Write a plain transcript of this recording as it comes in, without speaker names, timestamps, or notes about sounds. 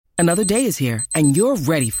Another day is here, and you're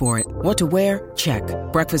ready for it. What to wear? Check.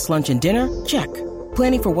 Breakfast, lunch, and dinner? Check.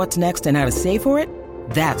 Planning for what's next and how to save for it?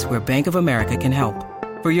 That's where Bank of America can help.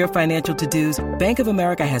 For your financial to-dos, Bank of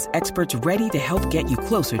America has experts ready to help get you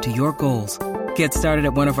closer to your goals. Get started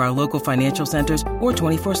at one of our local financial centers or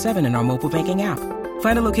 24/7 in our mobile banking app.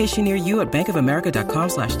 Find a location near you at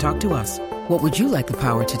bankofamerica.com/talktous. What would you like the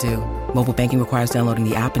power to do? Mobile banking requires downloading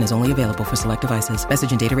the app and is only available for select devices.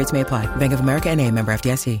 Message and data rates may apply. Bank of America N.A., member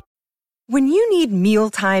FDIC. When you need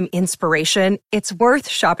mealtime inspiration, it's worth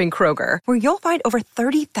shopping Kroger, where you'll find over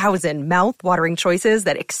 30,000 mouth-watering choices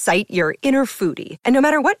that excite your inner foodie. And no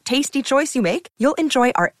matter what tasty choice you make, you'll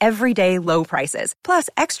enjoy our everyday low prices, plus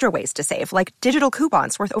extra ways to save, like digital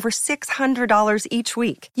coupons worth over $600 each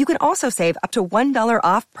week. You can also save up to $1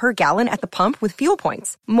 off per gallon at the pump with fuel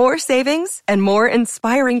points. More savings and more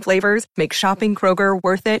inspiring flavors make shopping Kroger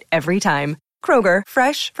worth it every time. Kroger,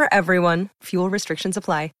 fresh for everyone. Fuel restrictions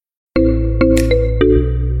apply.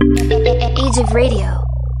 Age of Radio.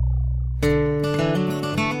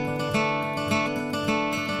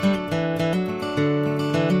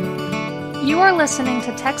 You are listening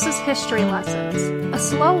to Texas History Lessons, a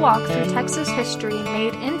slow walk through Texas history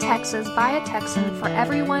made in Texas by a Texan for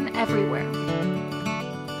everyone, everywhere.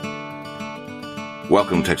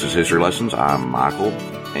 Welcome to Texas History Lessons. I'm Michael,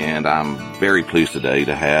 and I'm very pleased today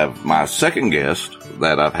to have my second guest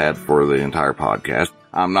that I've had for the entire podcast.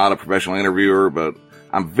 I'm not a professional interviewer, but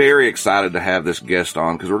I'm very excited to have this guest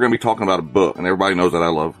on because we're going to be talking about a book, and everybody knows that I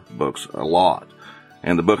love books a lot.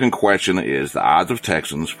 And the book in question is The Ides of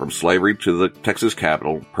Texans, From Slavery to the Texas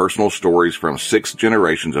Capitol, Personal Stories from 6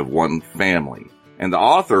 Generations of One Family. And the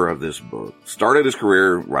author of this book started his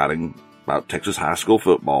career writing about Texas high school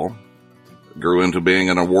football, grew into being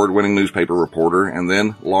an award-winning newspaper reporter, and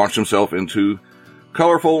then launched himself into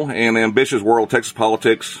colorful and ambitious world of Texas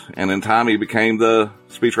politics, and in time he became the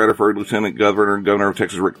speechwriter for Lieutenant Governor and Governor of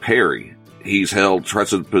Texas Rick Perry. He's held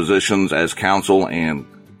trusted positions as counsel and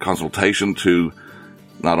consultation to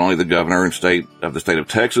not only the governor and state of the state of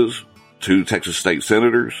Texas, 2 Texas state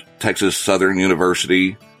senators, Texas Southern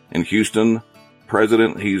University in Houston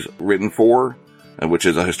president he's written for, which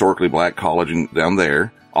is a historically black college down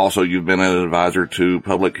there. Also, you've been an advisor to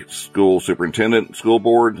public school superintendent, school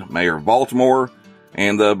board, mayor of Baltimore,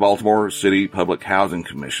 and the Baltimore City Public Housing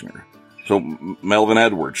Commissioner. So, Melvin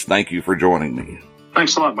Edwards, thank you for joining me.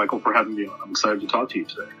 Thanks a lot, Michael, for having me on. I'm excited to talk to you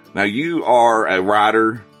today. Now, you are a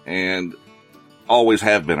writer and always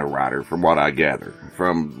have been a writer, from what I gather.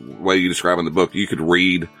 From the way you describe in the book, you could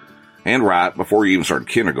read and write before you even started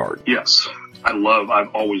kindergarten. Yes. I've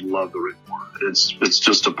always loved the written word. It's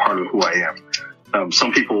just a part of who I am.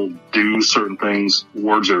 Some people do certain things.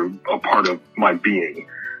 Words are a part of my being.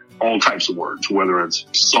 All types of words, whether it's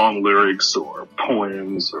song lyrics or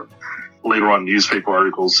poems or later on newspaper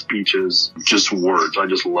articles, speeches, just words. I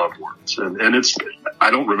just love words. And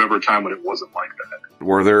I don't remember a time when it wasn't like that.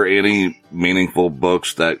 Were there any meaningful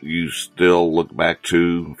books that you still look back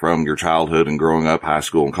to from your childhood and growing up, high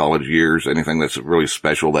school and college years? Anything that's really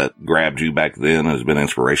special that grabbed you back then has been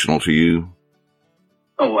inspirational to you?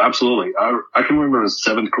 Oh, absolutely. I can remember in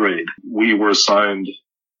 7th grade, we were assigned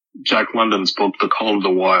Jack London's book, The Call of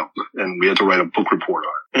the Wild, and we had to write a book report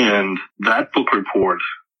on it. And that book report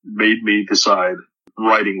made me decide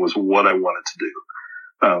writing was what I wanted to do.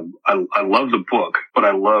 I loved the book, but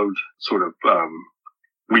I loved sort of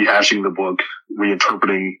rehashing the book,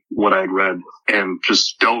 reinterpreting what I had read, and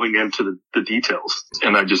just delving into the details.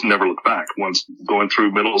 And I just never looked back. Once going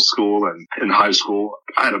through middle school and in high school,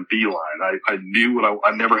 I had a beeline. I knew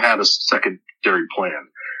I never had a secondary plan.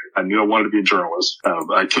 I knew I wanted to be a journalist.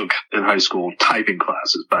 I took in high school typing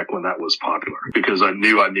classes back when that was popular because I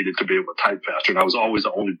knew I needed to be able to type faster. And I was always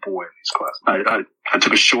the only boy in these classes. I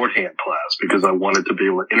took a shorthand class because I wanted to be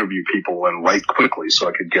able to interview people and write quickly so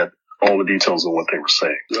I could get all the details of what they were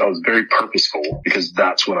saying. I was very purposeful because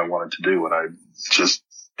that's what I wanted to do. And I just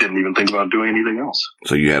didn't even think about doing anything else.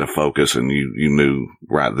 So you had a focus and you knew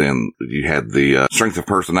right then you had the strength of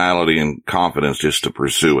personality and confidence just to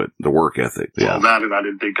pursue it, the work ethic. Yeah. Well, that and I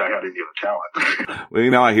didn't think I had any other talent.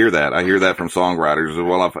 Well, I hear that. I hear that from songwriters.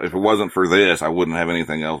 Well, if it wasn't for this, I wouldn't have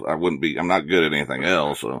anything else. I'm not good at anything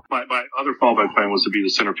else. So. My other fallback plan was to be the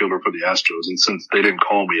center fielder for the Astros. And since they didn't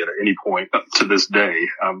call me at any point up to this day,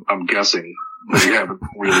 I'm guessing they haven't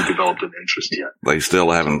really developed an interest yet. They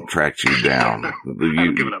still haven't tracked you down. I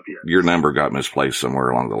haven't given up yet. Your number got misplaced somewhere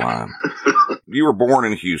along the line. You were born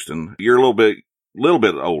in Houston. You're a little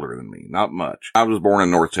bit older than me, not much. I was born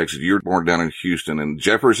in North Texas. You were born down in Houston in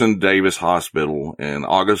Jefferson Davis Hospital in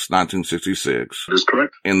August 1966. That is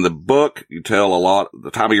correct. In the book, you tell a lot,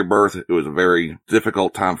 the time of your birth, it was a very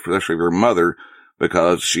difficult time, especially for your mother,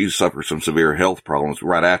 because she suffered some severe health problems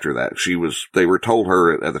right after that. They were told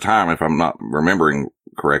her at the time, if I'm not remembering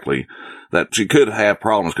correctly, that she could have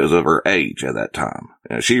problems because of her age at that time.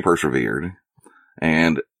 She persevered,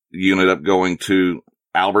 and you ended up going to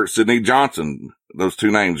Albert Sidney Johnson. Those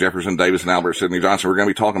two names, Jefferson Davis and Albert Sidney Johnson. We're going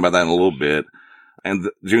to be talking about that in a little bit. And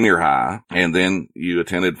junior high. And then you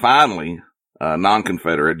attended finally,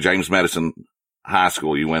 non-Confederate James Madison High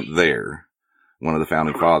School. You went there, one of the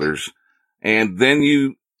founding fathers. And then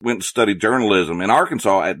you went and studied journalism in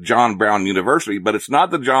Arkansas at John Brown University, but it's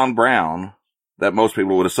not the John Brown that most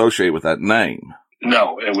people would associate with that name.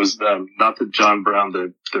 No, it was not the John Brown,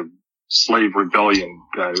 the slave rebellion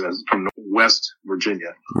guy from West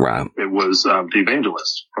Virginia. Right. It was the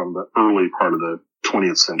evangelist from the early part of the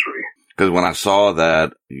 20th century. Because when I saw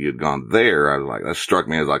that you'd gone there, I was like, that struck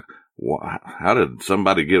me as like, how did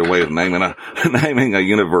somebody get away with naming a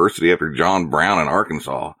university after John Brown in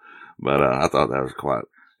Arkansas? But I thought that was quite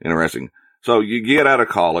interesting. So you get out of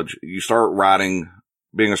college, you start writing,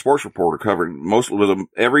 being a sports reporter, covering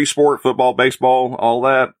every sport, football, baseball, all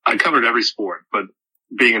that. I covered every sport, but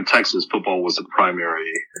being in Texas, football was the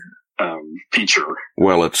primary feature.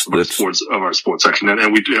 Well, it's sports of our sports section, and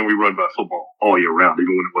we wrote about football all year round,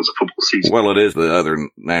 even when it was a football season. Well, it is the other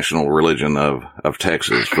national religion of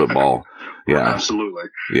Texas, football. Yeah, absolutely.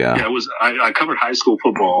 Yeah. It was. I covered high school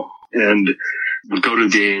football and would go to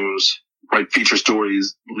the games, write feature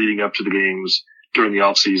stories leading up to the games. During the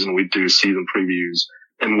off season, we'd do season previews.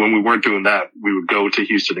 And when we weren't doing that, we would go to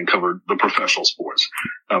Houston and cover the professional sports,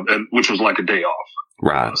 and which was like a day off.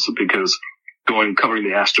 Right. Because covering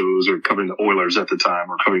the Astros or covering the Oilers at the time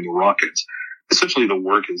or covering the Rockets, essentially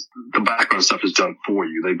the background stuff is done for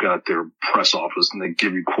you. They've got their press office and they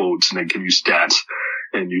give you quotes and they give you stats,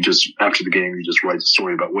 and after the game, you just write the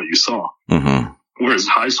story about what you saw. Mm-hmm. Whereas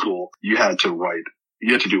high school, you had to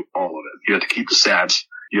do all of it. You had to keep the stats.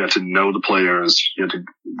 You had to know the players. You had to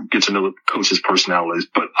get to know the coaches' personalities.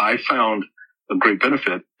 But I found a great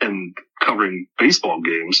benefit in covering baseball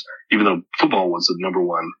games, even though football was the number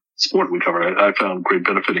one sport we covered. I found great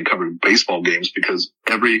benefit in covering baseball games because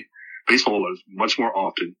baseball is much more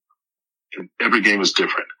often and every game is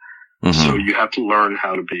different. Mm-hmm. So you have to learn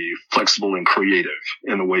how to be flexible and creative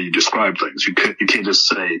in the way you describe things. You can't just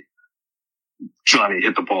say Johnny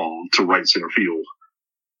hit the ball to right center field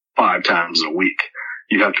 5 times a week.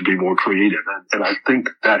 You have to be more creative. And I think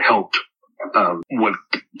that helped what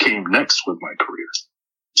came next with my career.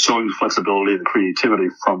 Showing the flexibility and the creativity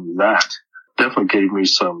from that definitely gave me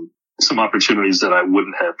some opportunities that I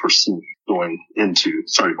wouldn't have foreseen going into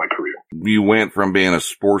starting my career. You went from being a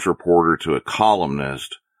sports reporter to a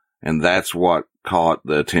columnist, and that's what caught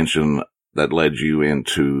the attention that led you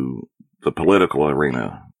into the political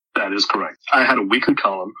arena. That is correct. I had a weekly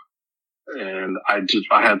column, and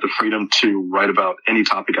I had the freedom to write about any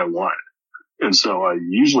topic I wanted. And so I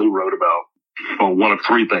usually wrote about one of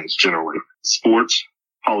 3 things generally: sports,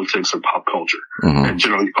 politics, or pop culture. Mm-hmm. And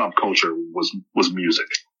generally pop culture was music.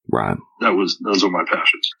 Right. Those were my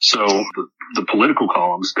passions. So the political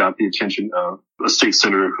columns got the attention of a state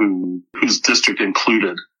senator whose district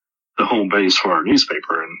included the home base for our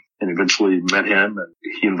newspaper, and eventually met him, and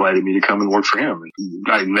he invited me to come and work for him. And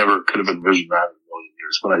I never could have envisioned that in a million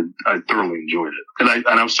years, but I thoroughly enjoyed it.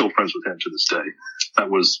 And I'm still friends with him to this day. That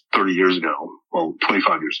was 30 years ago,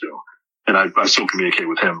 25 years ago. And I still communicate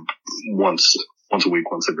with him once a week,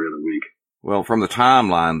 once every other week. Well, from the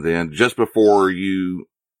timeline then, just before you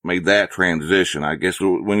made that transition, I guess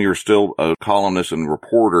when you're still a columnist and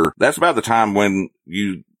reporter, that's about the time when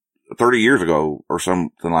 30 years ago or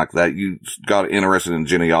something like that, you got interested in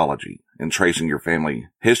genealogy and tracing your family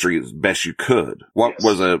history as best you could. What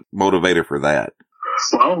was a motivator for that?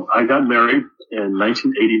 Well, I got married in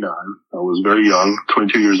 1989. I was very young,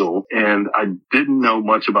 22 years old, and I didn't know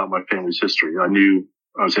much about my family's history. I knew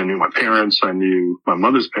my parents, I knew my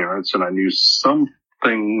mother's parents, and I knew some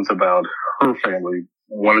things about her family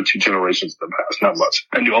 1 or 2 generations in the past, not much.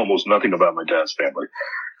 I knew almost nothing about my dad's family.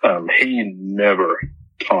 He never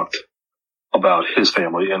talked about his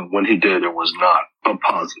family, and when he did, it was not a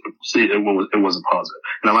positive. See, it wasn't positive.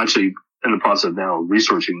 And I'm actually in the process now of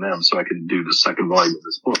researching them so I can do the second volume of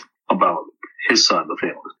this book about his side of the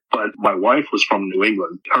family. But my wife was from New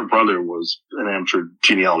England. Her brother was an amateur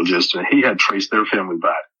genealogist, and he had traced their family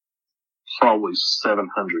back probably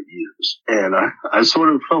 700 years. And I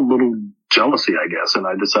sort of felt a little jealousy, I guess, and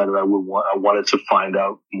I decided I wanted to find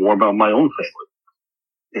out more about my own family.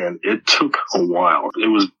 And it took a while. It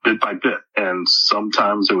was bit by bit. And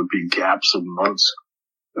sometimes there would be gaps of months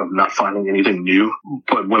of not finding anything new.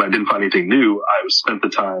 But when I didn't find anything new, I spent the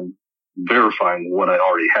time verifying what I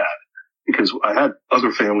already had. because I had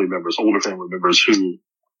other family members, older family members, who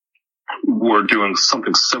were doing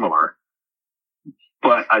something similar,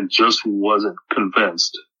 but I just wasn't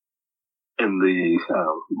convinced in the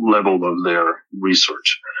level of their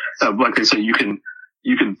research. Like they say, you can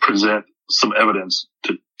present some evidence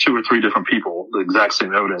to 2 or 3 different people, the exact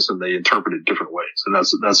same evidence, and they interpret it different ways. And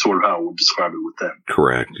that's sort of how I would describe it with them.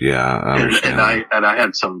 Correct. Yeah. I understand. And I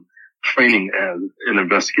had some training as an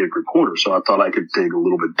investigative reporter, so I thought I could dig a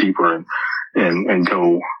little bit deeper and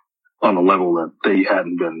go on a level that they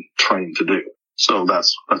hadn't been trained to do. So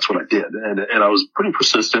that's what I did. And I was pretty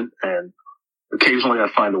persistent, and occasionally I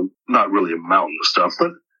find not really a mountain of stuff,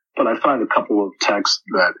 but I find a couple of texts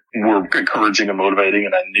that were encouraging and motivating,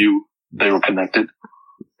 and I knew they were connected.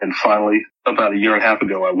 And finally, about a year and a half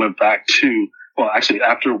ago, I went back to, actually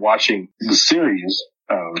after watching the series,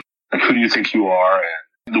 like Who Do You Think You Are,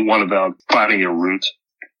 and the one about finding your roots,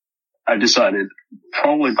 I decided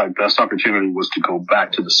probably my best opportunity was to go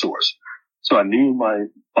back to the source. So I knew my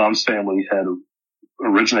mom's family had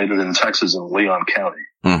originated in Texas in Leon County,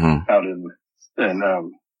 out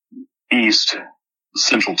in east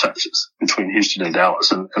central Texas, between Houston and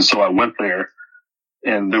Dallas. And so I went there,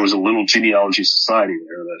 and there was a little genealogy society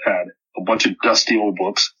there that had a bunch of dusty old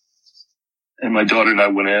books. And my daughter and I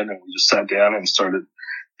went in, and we just sat down and started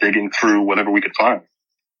digging through whatever we could find.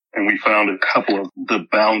 And we found a couple of the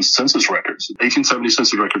bound census records, 1870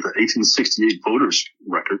 census record, the 1868 voters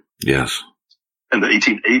record. Yes. And the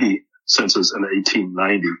 1880 census and the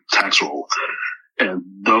 1890 tax roll. And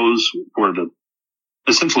those were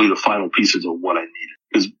essentially the final pieces of what I needed.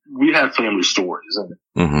 Because we had family stories,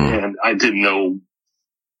 and I didn't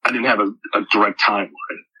have a direct timeline.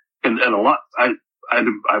 And a lot,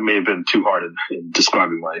 I may have been too hard in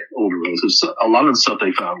describing my older relatives. A lot of the stuff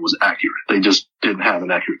they found was accurate. They just didn't have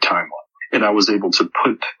an accurate timeline. And I was able to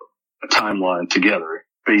put a timeline together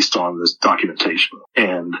based on this documentation.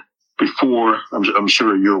 And before, I'm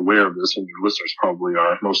sure you're aware of this, and your listeners probably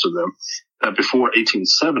are, most of them, that before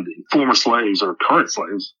 1870, former slaves or current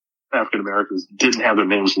slaves, African Americans, didn't have their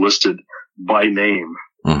names listed by name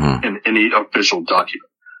in any official document.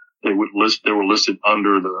 They were listed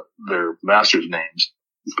under their master's names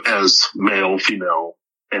as male, female,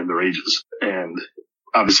 and their ages. And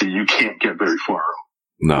obviously you can't get very far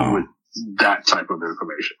with that type of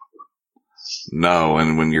information. No,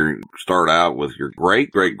 and when you start out with your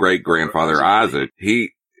great-great-great-grandfather Isaac, he's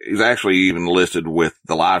actually even listed with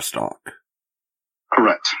the livestock.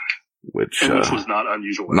 Correct. Which was not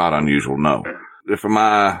unusual. Not unusual, no. Yeah. If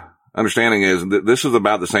my understanding is that this is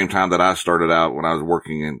about the same time that I started out when I was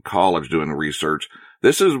working in college doing the research.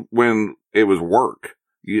 This is when it was work.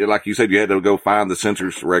 Like you said, you had to go find the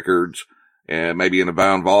census records, and maybe in a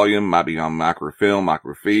bound volume, might be on microfilm,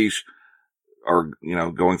 microfiche, or,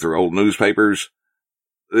 going through old newspapers.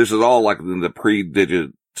 This is all like in the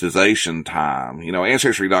pre-digitization time.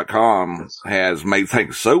 Ancestry.com has made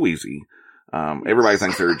things so easy. Everybody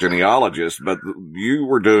thinks they're a genealogist, but you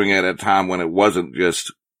were doing it at a time when it wasn't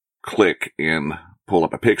just click and pull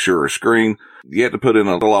up a picture or a screen. You had to put in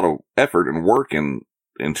a lot of effort and work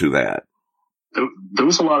into that. There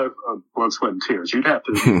was a lot of blood, sweat, and tears. You'd have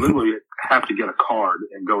to literally have to get a card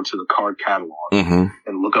and go to the card catalog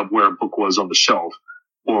and look up where a book was on the shelf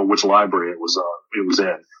or which library it was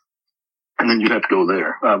in. And then you'd have to go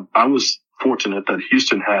there. I was fortunate that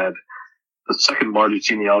Houston had the second largest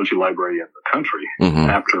genealogy library in the country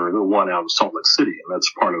after the one out of Salt Lake City. And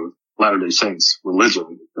that's part of Latter-day Saints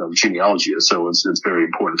religion, genealogy. So it's very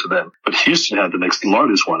important to them. But Houston had the next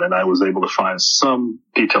largest one, and I was able to find some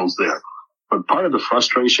details there. But part of the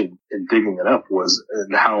frustration in digging it up was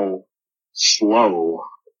in how slow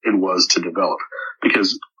it was to develop,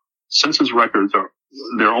 because census records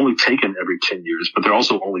they're only taken every 10 years, but they're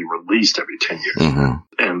also only released every 10 years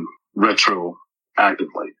and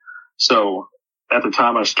retroactively. So at the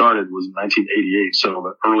time I started was 1988. So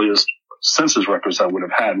the earliest census records I would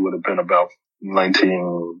have had would have been about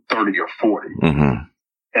 1930 or 40. And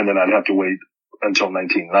then I'd have to wait until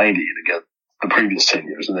 1990 to get the previous 10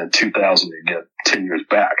 years, and then 2000 to get 10 years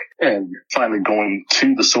back. And finally going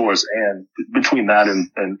to the source, and between that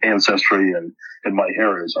and Ancestry and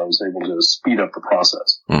MyHeritage, I was able to speed up the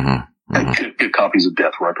process and get copies of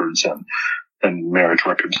death records and marriage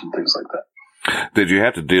records and things like that. Did you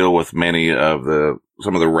have to deal with some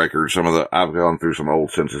of the records, I've gone through some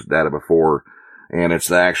old census data before, and it's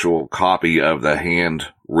the actual copy of the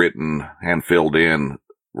hand-written, hand-filled in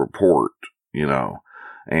report,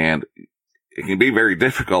 and it can be very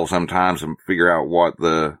difficult sometimes to figure out what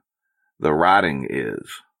the writing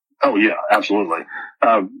is. Oh yeah, absolutely.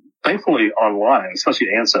 Thankfully online, especially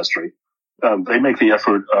Ancestry, they make the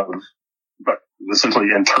effort of essentially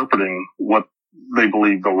interpreting what they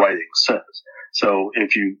believe the writing says. So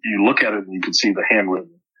if you look at it and you can see the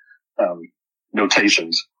handwritten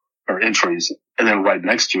notations or entries, and then right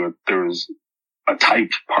next to it, there's a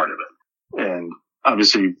typed part of it. And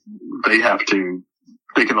obviously they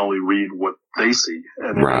can only read what they see,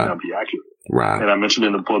 and it may not be accurate. Right. And I mentioned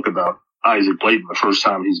in the book about Isaac Blayton, the first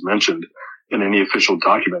time he's mentioned in any official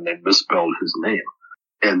document, they misspelled his name.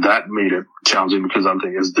 And that made it challenging because I'm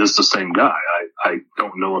thinking, is this the same guy? I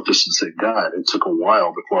don't know if this is the same guy. It took a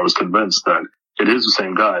while before I was convinced that it is the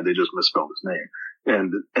same guy. They just misspelled his name.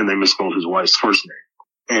 And they misspelled his wife's first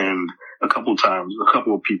name. And a couple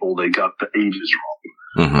of people, they got the ages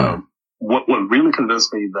wrong. Mm-hmm. What really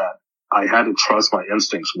convinced me that I had to trust my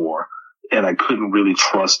instincts more and I couldn't really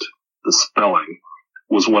trust the spelling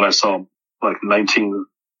was when I saw like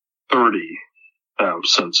 1930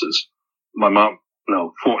 census.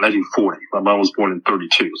 1940. My mom was born in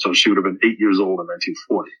 32, so she would have been 8 years old in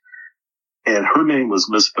 1940. And her name was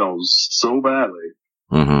misspelled so badly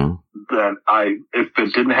that if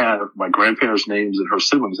it didn't have my grandparents' names and her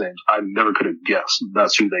siblings' names, I never could have guessed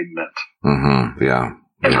that's who they meant. Mm-hmm. Yeah.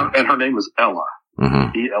 And her name is Ella.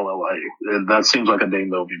 Mm-hmm. Ella. And that seems like a name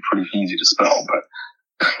that would be pretty easy to spell, but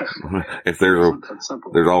if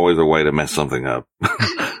there's always a way to mess something up.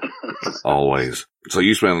 Always. So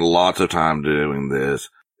you spend lots of time doing this.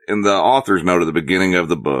 In the author's note at the beginning of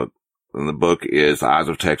the book, and the book is The Eyes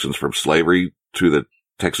of Texans from Slavery to the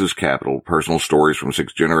Texas Capitol, Personal Stories from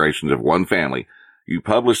 6 Generations of One Family. You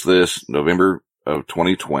published this November of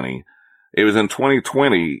 2020. It was in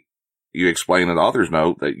 2020, you explained in the author's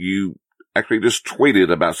note that you actually just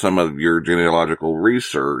tweeted about some of your genealogical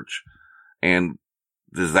research. And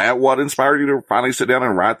is that what inspired you to finally sit down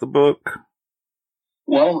and write the book?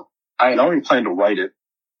 Well, I had already planned to write it,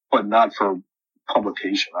 but not for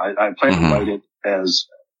publication. I planned to write it as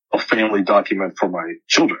a family document for my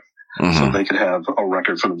children, so they could have a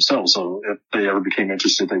record for themselves. So if they ever became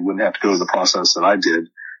interested, they wouldn't have to go through the process that I did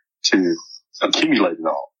to accumulate it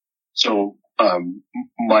all. So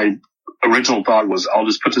my original thought was I'll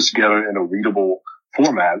just put this together in a readable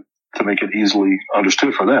format to make it easily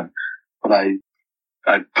understood for them. But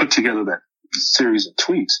I put together that series of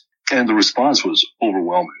tweets, and the response was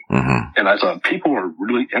overwhelming. And I thought people are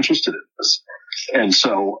really interested in this. And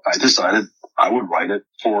so I decided I would write it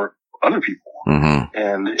for other people.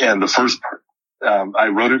 And the first, I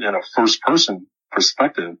wrote it in a first person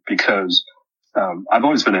perspective because, I've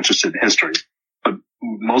always been interested in history, but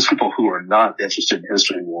most people who are not interested in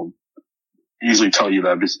history will usually tell you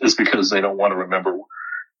that it's because they don't want to remember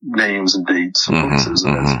names and dates and places.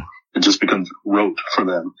 And it just becomes rote for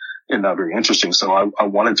them and not very interesting. So I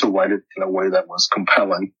wanted to write it in a way that was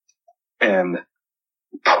compelling and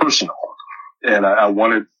personal. And I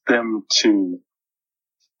wanted them to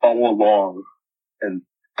follow along and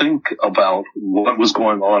think about what was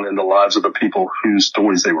going on in the lives of the people whose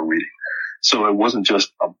stories they were reading. So it wasn't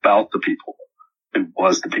just about the people. It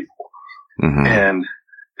was the people. And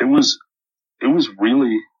it was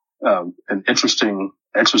really, an interesting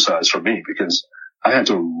exercise for me because I had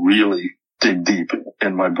to really dig deep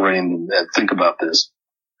in my brain and think about this.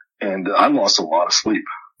 And I lost a lot of sleep.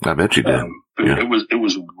 I bet you did. It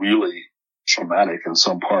was really traumatic in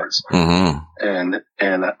some parts. And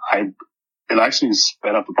it actually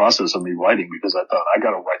sped up the process of me writing because I thought I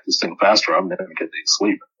got to write this thing faster. I'm never going to get any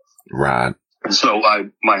sleep. Right. And so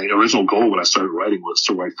my original goal when I started writing was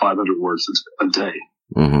to write 500 words a day.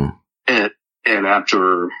 And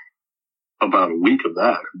after about a week of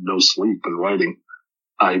that, no sleep and writing,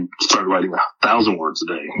 I started writing 1,000 words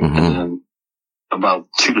a day and then about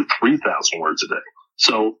 2,000 to 3,000 words a day.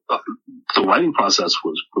 So the writing process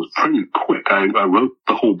was pretty quick. I wrote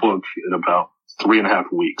the whole book in about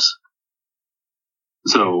 3.5 weeks.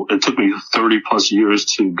 So it took me 30 plus years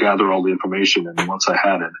to gather all the information. And once I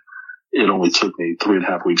had it, it only took me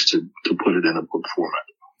 3.5 weeks to put it in a book format.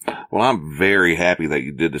 Well, I'm very happy that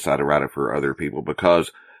you did decide to write it for other people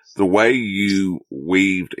because the way you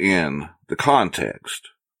weaved in the context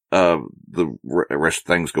of the rest of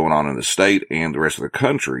things going on in the state and the rest of the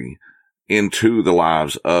country into the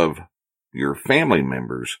lives of your family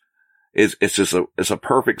members it's a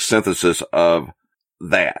perfect synthesis of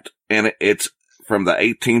that. And it's from the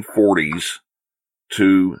 1840s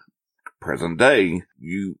to present day.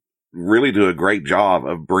 You really do a great job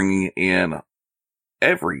of bringing in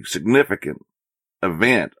every significant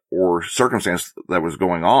event or circumstance that was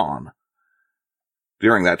going on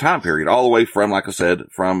during that time period, all the way from, like I said,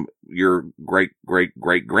 from your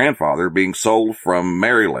great-great-great-grandfather being sold from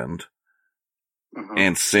Maryland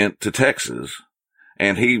and sent to Texas.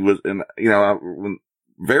 And he was, and when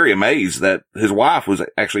very amazed that his wife was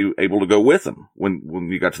actually able to go with him when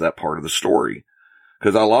you got to that part of the story.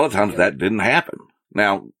 Because a lot of times that didn't happen.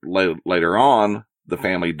 Now, later on, the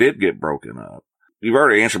family did get broken up. You've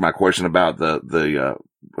already answered my question about the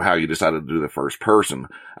how you decided to do the first person.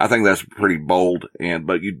 I think that's pretty bold,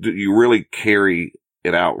 but you really carry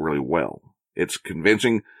it out really well. It's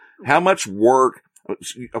convincing. How much work?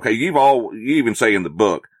 Okay, you even say in the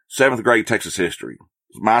book, 7th grade Texas history.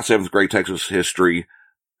 My 7th grade Texas history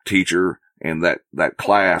teacher and that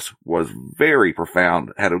class was very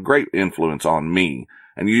profound, had a great influence on me.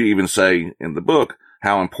 And you even say in the book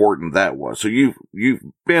how important that was. So you've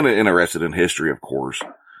been interested in history, of course.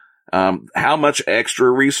 How much extra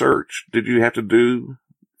research did you have to do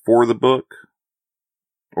for the book?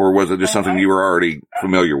 Or was it just something you were already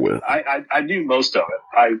familiar with? I knew most of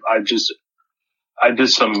it. I did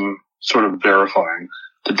some sort of verifying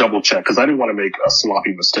to double check because I didn't want to make a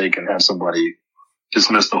sloppy mistake and have somebody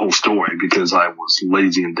dismiss the whole story because I was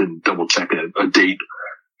lazy and didn't double check a date.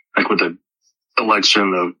 Like with the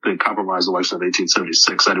the compromise election of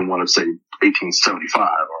 1876, I didn't want to say 1875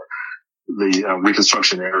 or the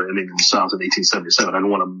Reconstruction era ending in the South in 1877. I didn't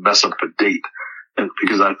want to mess up the date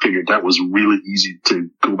because I figured that was really easy to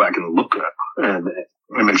go back and look at and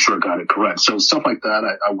make sure I got it correct. So stuff like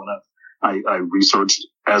that, I went up. I researched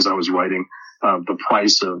as I was writing, the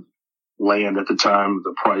price of land at the time,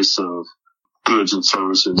 the price of goods and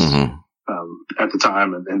services, at the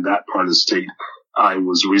time and that part of the state. I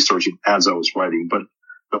was researching as I was writing, but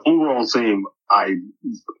the overall theme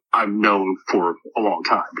I've known for a long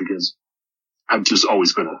time because I've just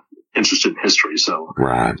always been interested in history. So,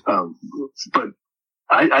 right. But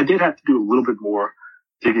I did have to do a little bit more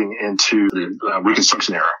digging into the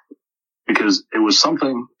Reconstruction era because it was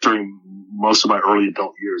something during most of my early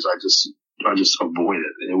adult years. I just avoided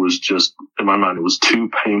it. It was just, in my mind, it was too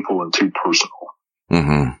painful and too personal.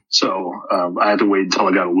 Mm-hmm. So, I had to wait until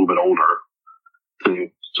I got a little bit older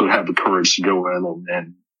to have the courage to go in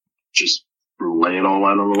and just lay it all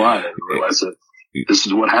out on the line and realize that this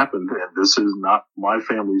is what happened and this is not my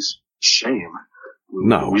family's shame.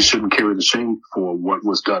 No. We shouldn't carry the shame for what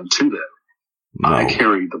was done to them. No. I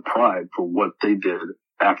carry the pride for what they did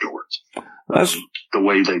afterwards. The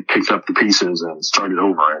way they picked up the pieces and started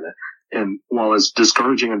over. And while it's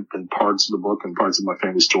discouraging in parts of the book and parts of my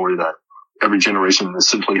family story that every generation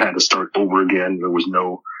essentially had to start over again, there was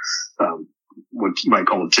no, what you might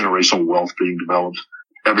call generational wealth being developed.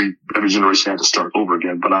 Every generation had to start over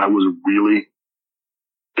again, but I was really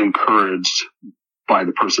encouraged by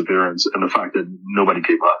the perseverance and the fact that nobody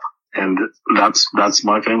gave up. And that's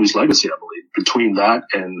my family's legacy, I believe. Between that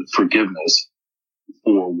and forgiveness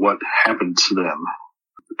for what happened to them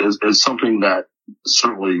is something that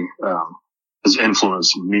certainly, has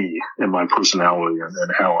influenced me and my personality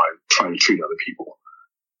and how I try to treat other people.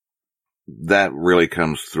 That really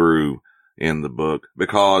comes through in the book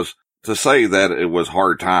because to say that it was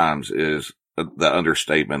hard times is the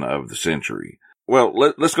understatement of the century. Well,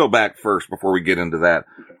 let's go back first before we get into that.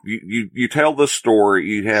 You tell the story.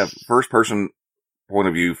 You have first person point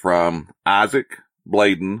of view from Isaac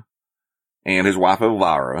Bladen and his wife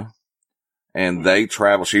Elvira, and they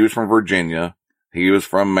travel. She was from Virginia. He was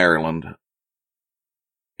from Maryland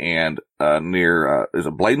and, near, is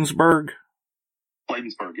it Bladensburg?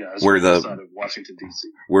 Bladensburg, yeah. Where the side of Washington, D.C.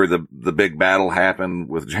 Where the big battle happened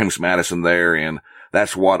with James Madison there, and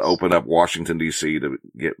that's what opened up Washington, D.C. to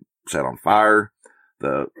get set on fire,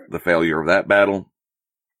 the failure of that battle.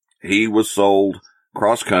 He was sold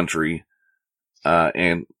cross country,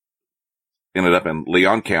 and ended up in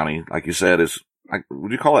Leon County, like you said,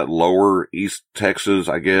 would you call it lower East Texas?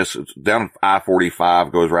 I guess it's down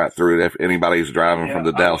I-45 goes right through it. If anybody's driving from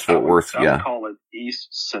the Dallas-Fort Worth, I would call it East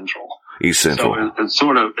Central. East Central.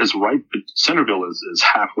 So it's right. Centerville is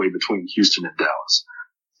halfway between Houston and Dallas,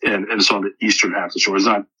 and it's on the eastern half of the shore. It's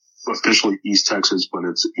not officially East Texas, but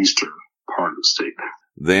it's the eastern part of the state.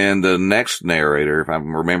 Then the next narrator, if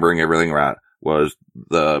I'm remembering everything right, was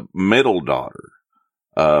the middle daughter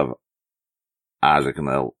of Isaac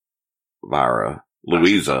and Elvira,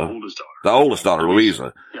 Louisa. The oldest daughter,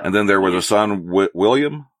 Louisa. Yeah. And then there was a son,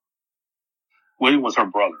 William? William was her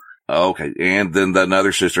brother. Okay. And then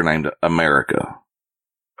another sister named America.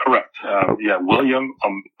 Correct. Yeah, William,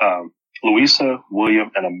 Louisa,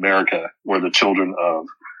 William, and America were the children of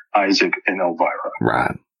Isaac and Elvira.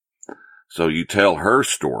 Right. So you tell her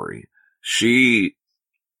story. The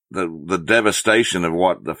devastation of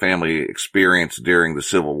what the family experienced during the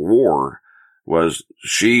Civil War was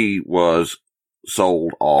she was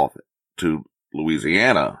sold off to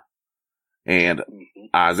Louisiana, and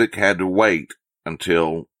Isaac had to wait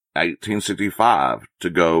until 1865 to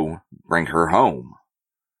go bring her home.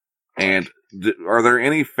 And are there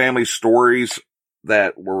any family stories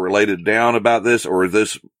that were related down about this, or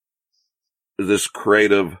is this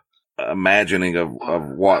creative imagining of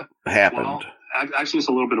what happened? Well, actually, it's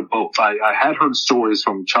a little bit of both. I had heard stories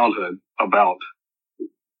from childhood about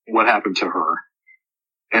what happened to her.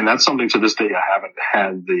 And that's something to this day I haven't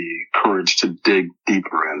had the courage to dig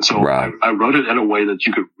deeper in. So right. I wrote it in a way that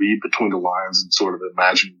you could read between the lines and sort of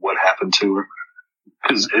imagine what happened to her.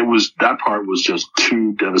 Because that part was just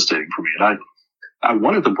too devastating for me. And I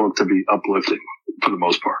wanted the book to be uplifting for the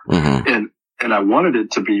most part. Mm-hmm. And I wanted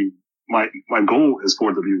it to be, my goal is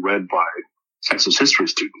for it to be read by Texas history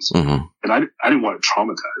students. Mm-hmm. And I didn't want to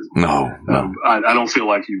traumatize them. No. I don't feel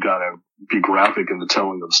like you gotta be graphic in the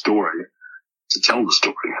telling of the story to tell the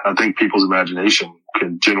story. I think people's imagination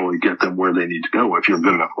can generally get them where they need to go if you're a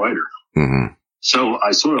good enough writer. Mm-hmm. So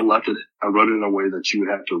I sort of left it, I wrote it in a way that you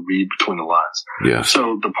had to read between the lines. Yeah.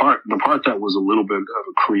 So the part that was a little bit of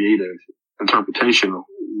a creative interpretation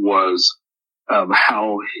was,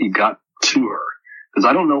 how he got to her. Because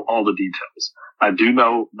I don't know all the details. I do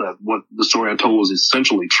know that what the story I told was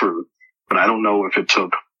essentially true, but I don't know if it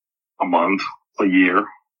took a month, a year,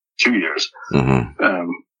 2 years.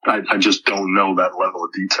 Mm-hmm. I just don't know that level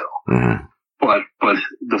of detail. Mm-hmm. But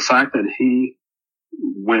the fact that he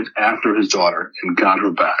went after his daughter and got her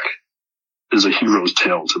back is a hero's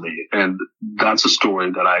tale to me. And that's a story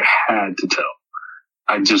that I had to tell.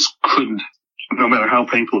 I just couldn't, no matter how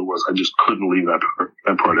painful it was, I just couldn't leave that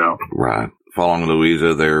part out. Right. Following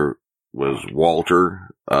Louisa, there was Walter.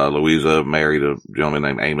 Louisa married a gentleman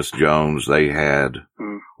named Amos Jones. They had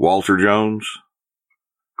Walter Jones.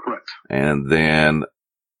 Correct. And then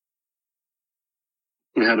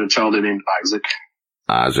we had a child named Isaac.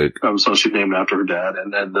 So she named after her dad.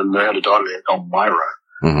 And then they had a daughter named Elmira.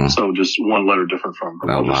 Mm-hmm. So just one letter different from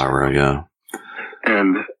her. Elmira, yeah.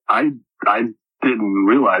 And I didn't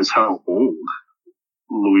realize how old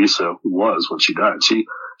Louisa was when she died. She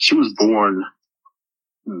was born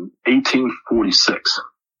in 1846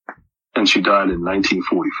 and she died in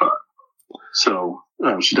 1945. So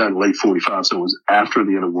she died in late 45. So it was after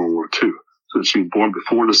the end of World War II. So she was born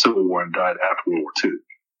before the Civil War and died after World War II.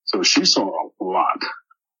 So she saw a lot.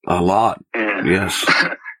 A lot. And, yes.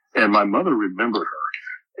 And my mother remembered her.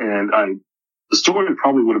 And the story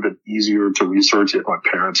probably would have been easier to research if my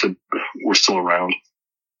parents were still around.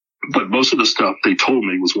 But most of the stuff they told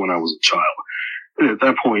me was when I was a child. And at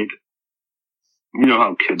that point, you know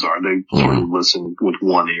how kids are. They sort of listen with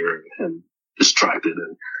one ear and distracted.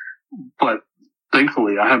 But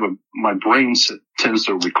thankfully, my brain tends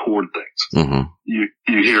to record things. Mm-hmm. You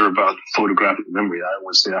hear about photographic memory. I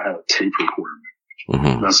always say I have a tape recorder.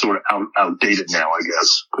 Mm-hmm. That's sort of outdated now, I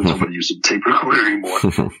guess, because nobody uses a tape recorder anymore.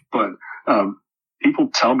 But people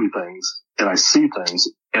tell me things, and I see things,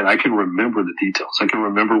 and I can remember the details. I can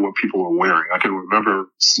remember what people are wearing. I can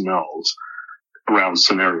remember smells around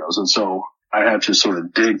scenarios. And so I had to sort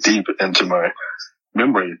of dig deep into my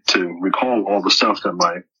memory to recall all the stuff that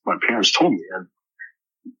my parents told me. And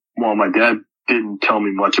while my dad didn't tell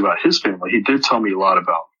me much about his family, he did tell me a lot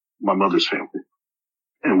about my mother's family.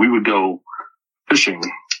 And we would go fishing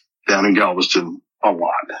down in Galveston a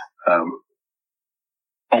lot.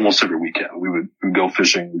 Almost every weekend. We'd go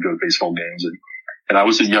fishing, we'd go to baseball games, and I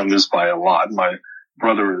was the youngest by a lot. My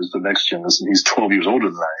brother is the next youngest, and he's 12 years older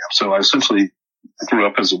than I am. So I essentially grew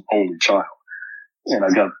up as an only child. And I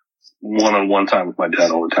got one-on-one time with my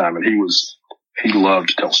dad all the time, and he loved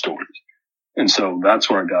to tell stories. And so that's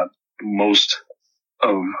where I got most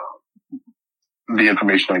of the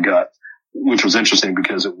information I got, which was interesting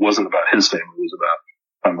because it wasn't about his family, it was about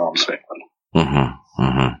my mom's family. Mm-hmm.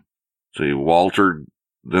 Mm-hmm. See, Walter,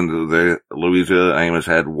 then Louisa Amos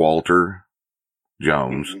had Walter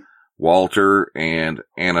Jones. Mm-hmm. Walter and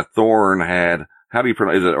Anna Thorne had, how do you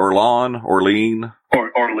pronounce, is it Orlean?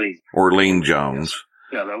 Orlean Jones. Yes.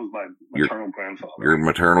 Yeah, that was my maternal grandfather. Your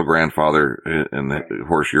maternal grandfather, and of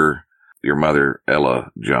course your mother,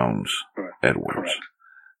 Ella Jones Edwards. Correct.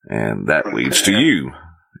 And that leads to you.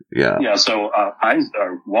 Yeah. Yeah, so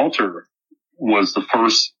Walter was the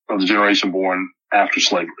first of the generation born after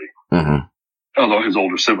slavery. Mm-hmm. Although his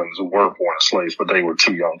older siblings were born as slaves, but they were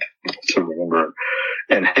too young to remember.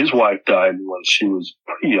 And his wife died when she was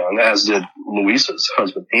pretty young, as did Louisa's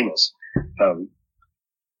husband, Amos.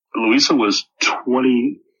 Louisa was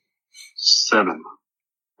 27,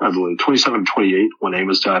 I believe, 27, 28 when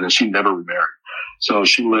Amos died, and she never remarried. So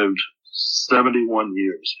she lived 71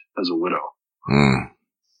 years as a widow. Mm.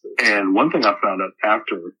 And one thing I found out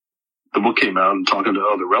after the book came out and talking to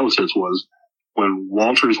other relatives was when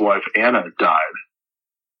Walter's wife, Anna, died,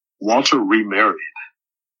 Walter remarried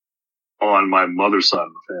on my mother's side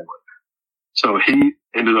of the family. So he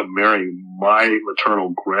ended up marrying my maternal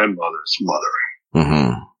grandmother's mother.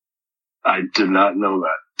 Mm-hmm. I did not know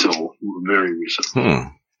that till very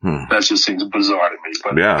recently. That just seems bizarre to me.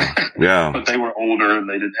 But yeah. But they were older and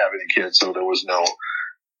they didn't have any kids, so there was no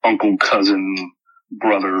uncle, cousin,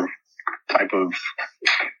 brother type of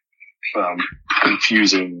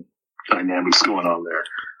confusing dynamics going on there.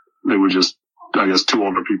 They were just, I guess, two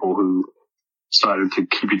older people who decided to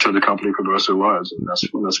keep each other company for the rest of their lives, and that's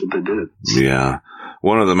what they did. Yeah.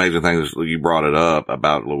 One of the amazing things you brought it up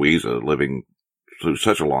about Louisa living through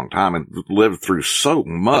such a long time and lived through so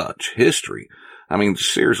much history. I mean,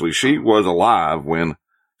 seriously, she was alive when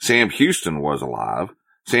Sam Houston was alive.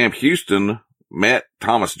 Sam Houston met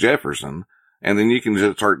Thomas Jefferson, and then you can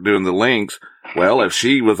just start doing the links. Well, if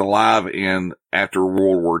she was alive after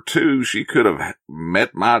World War II, she could have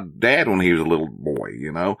met my dad when he was a little boy,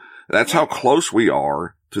 you know? That's how close we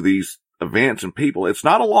are to these events and people. It's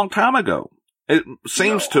not a long time ago. It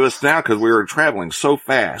seems to us now because we were traveling so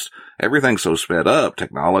fast. Everything's so sped up,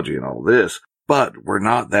 technology and all this, but we're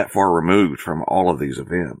not that far removed from all of these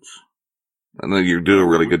events. And then you do a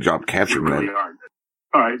really good job capturing that. Are.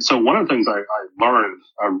 All right. So one of the things I learned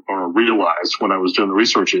or realized when I was doing the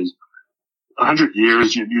research is 100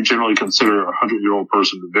 years, you generally consider a 100-year-old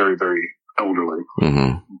person very, very elderly.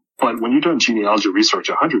 Mm-hmm. But when you're doing genealogy research,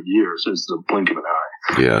 100 years is the blink of an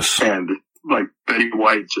eye. Yes. And like Betty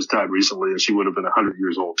White just died recently, and she would have been 100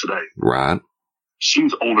 years old today. Right. She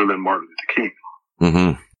was older than Martin Luther King.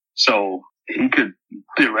 Mm-hmm. So he could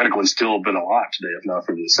theoretically still have been alive today if not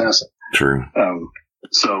for the assassin. True.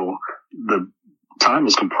 So the time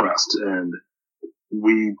is compressed, and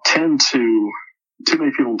we too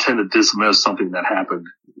many people tend to dismiss something that happened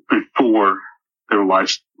before their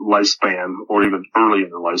lifespan or even early in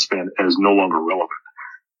their lifespan as no longer relevant.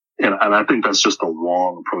 And I think that's just a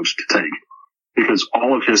wrong approach to take, because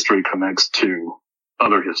all of history connects to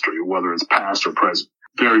other history, whether it's past or present.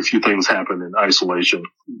 Very few things happen in isolation.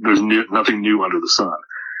 There's nothing new under the sun.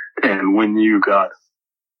 And when you got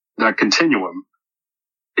that continuum,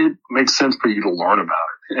 it makes sense for you to learn about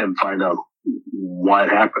it and find out why it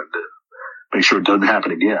happened and make sure it doesn't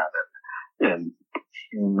happen again. And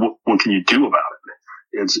what can you do about it?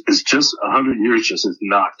 It's just 100 years just is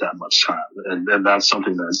not that much time. And that's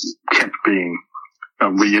something that's kept being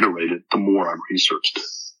reiterated the more I've researched.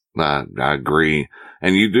 I agree.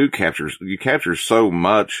 And you capture so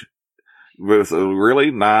much with a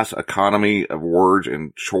really nice economy of words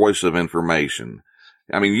and choice of information.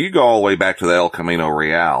 I mean, you go all the way back to the El Camino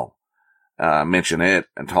Real, mention it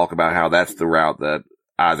and talk about how that's the route that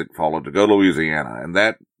Isaac followed to go to Louisiana. And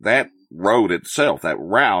that road itself, that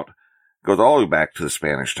route goes all the way back to the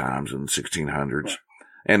Spanish times in the 1600s.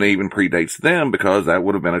 And it even predates them because that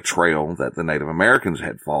would have been a trail that the Native Americans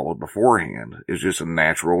had followed beforehand. It's just a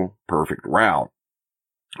natural, perfect route.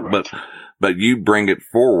 Right. But you bring it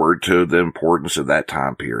forward to the importance of that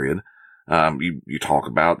time period. You talk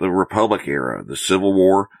about the Republic era, the Civil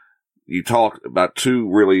War. You talk about two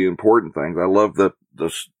really important things. I love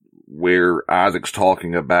where Isaac's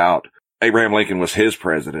talking about Abraham Lincoln was his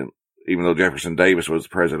president, even though Jefferson Davis was the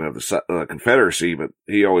president of the Confederacy, but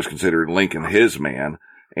he always considered Lincoln his man.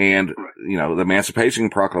 And, you know, the Emancipation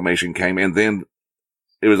Proclamation came, and then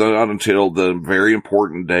it was not until the very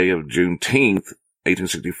important day of June 19th,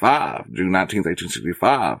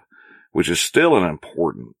 1865, which is still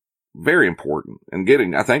very important,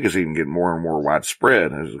 and I think it's even getting more and more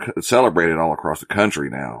widespread. It's celebrated all across the country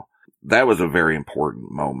now. That was a very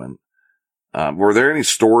important moment. Were there any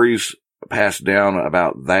stories passed down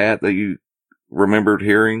about that you remembered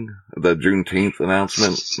hearing? The Juneteenth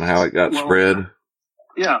announcement and how it got spread?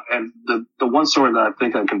 Yeah, and the one story that I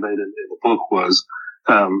think I conveyed in the book was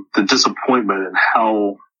the disappointment in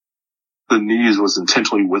how the news was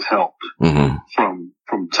intentionally withheld from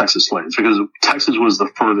Texas slaves, because Texas was the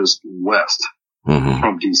furthest west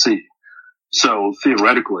from D.C. So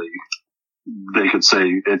theoretically, they could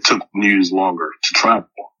say it took news longer to travel.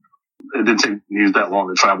 It didn't take news that long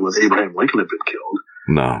to travel if Abraham Lincoln had been killed.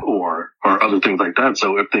 No. Or other things like that.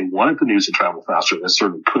 So if they wanted the news to travel faster, they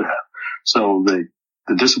certainly could have. So the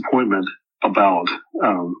disappointment about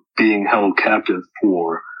being held captive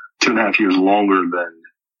for 2.5 years longer than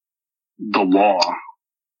the law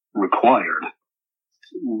required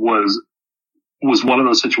was one of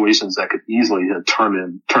those situations that could easily have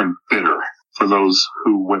turned bitter for those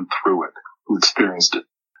who went through it, who experienced it.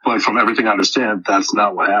 But from everything I understand, that's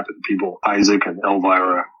not what happened. People, Isaac and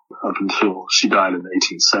Elvira, up until she died in the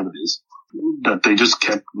 1870s, that they just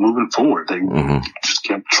kept moving forward. They just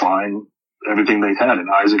kept trying everything they had. And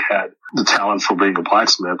Isaac had the talent for being a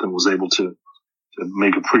blacksmith and was able to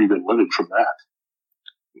make a pretty good living from that.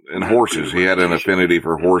 and horses. He had an affinity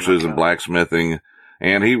for horses and blacksmithing.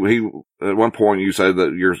 And he, at one point you said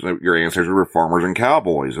that your ancestors were farmers and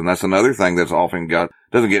cowboys. And that's another thing that's often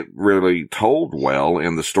doesn't get really told well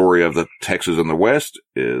in the story of the Texas and the West,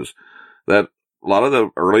 is that a lot of the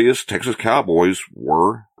earliest Texas cowboys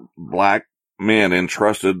were black men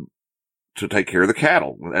entrusted to take care of the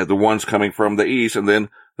cattle, the ones coming from the east. And then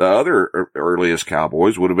the other earliest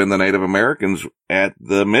cowboys would have been the Native Americans at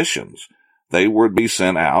the missions. They would be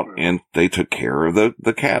sent out and they took care of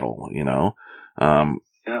the cattle, you know.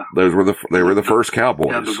 They were the first cowboys.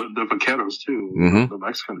 Yeah, the vaqueros too, the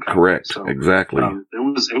Mexican cowboys. Correct. So, exactly. It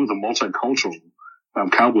was a multicultural,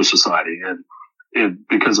 cowboy society. And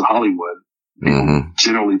because of Hollywood, people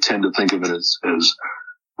generally tend to think of it as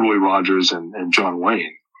Roy Rogers and John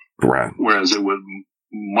Wayne. Right. Whereas it would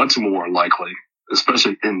much more likely,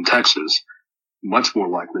 especially in Texas, much more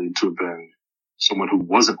likely to have been someone who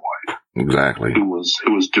wasn't white. Exactly. Who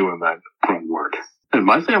was doing that grunt work. And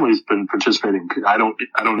my family's been participating. I don't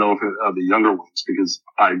know if of the younger ones, because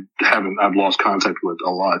I've lost contact with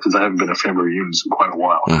a lot, because I haven't been at family reunions in quite a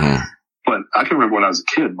while. But I can remember when I was a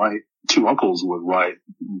kid, my two uncles would ride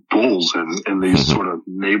bulls in these sort of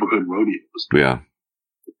neighborhood rodeos. Yeah.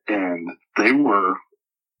 And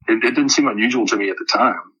it didn't seem unusual to me at the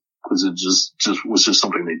time, because it just was just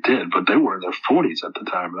something they did, but they were in their 40s at the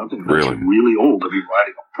time. And I think that's really old to be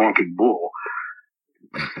riding a bronking bull.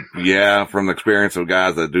 Yeah, from the experience of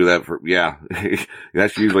guys that do that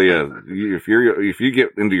that's usually if you get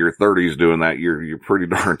into your 30s doing that, you're pretty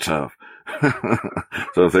darn tough.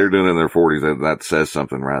 So if they're doing it in their 40s, that says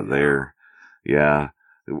something right there. Yeah.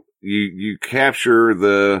 You capture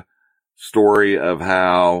the story of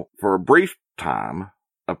how, for a brief time,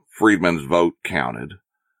 a freedman's vote counted.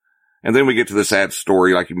 And then we get to the sad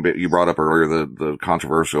story, like you brought up earlier, the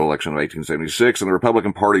controversial election of 1876, and the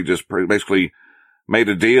Republican Party just basically made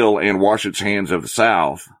a deal and washed its hands of the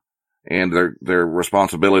South and their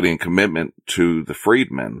responsibility and commitment to the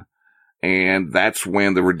freedmen. And that's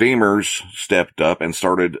when the Redeemers stepped up and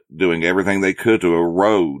started doing everything they could to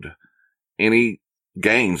erode any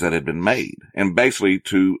gains that had been made, and basically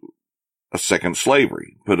to a second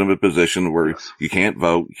slavery, put them in a position where you can't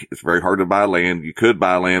vote. It's very hard to buy land. You could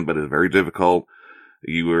buy land, but it's very difficult.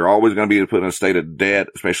 You were always going to be put in a state of debt,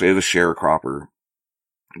 especially as a sharecropper.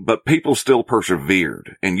 But people still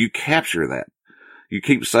persevered, and you capture that. You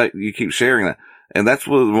keep sharing that. And that's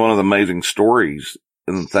one of the amazing stories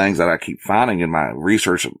and things that I keep finding in my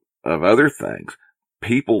research of other things.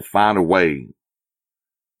 People find a way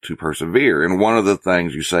to persevere. And one of the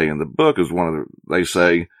things you say in the book is they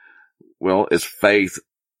say, well, it's faith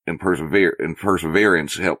and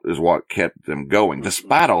perseverance is what kept them going,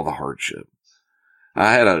 despite all the hardship.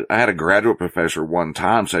 I had a graduate professor one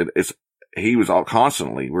time say we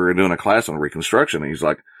were doing a class on Reconstruction, and he's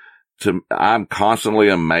like, I'm constantly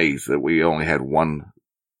amazed that we only had one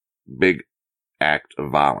big act of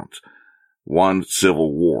violence, one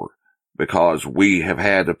civil war, because we have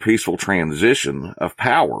had a peaceful transition of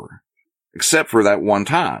power, except for that one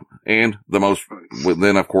time. And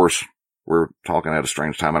then of course, we're talking at a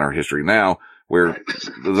strange time in our history now, where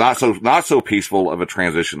not so peaceful of a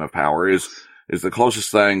transition of power is the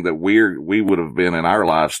closest thing that we would have been in our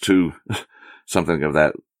lives to something of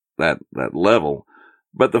that level.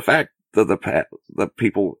 But the fact that the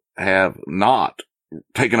people have not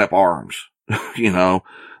taken up arms,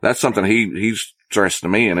 that's something he stressed to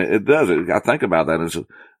me, and it does. I think about that as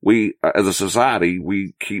we, as a society,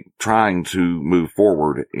 we keep trying to move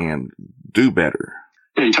forward and do better.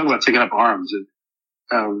 Yeah, you talk about taking up arms.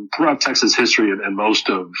 Throughout Texas history and most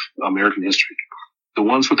of American history, the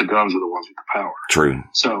ones with the guns are the ones with the power. True.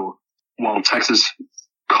 So while Texas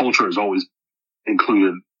culture has always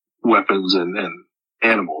included weapons and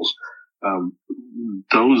animals,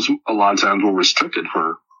 those a lot of times were restricted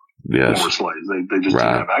for former slaves. They just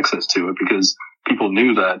didn't have access to it, because people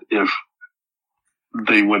knew that if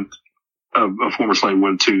they a former slave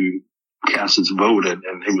went to cast his vote and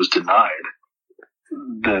it was denied,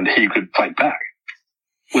 then he could fight back.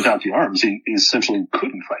 Without the arms, he essentially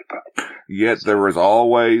couldn't fight back. Yet there was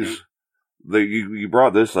always you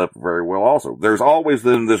brought this up very well also. There's always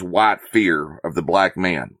then this white fear of the black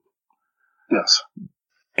man. Yes.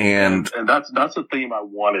 And that's a theme I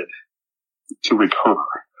wanted to recur.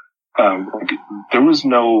 There was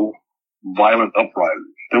no violent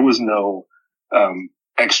uprising. There was no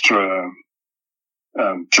extra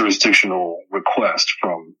jurisdictional request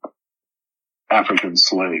from African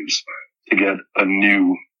slaves to get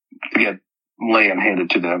land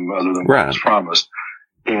handed to them other than what was promised,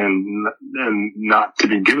 and not to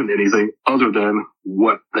be given anything other than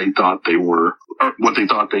what they thought they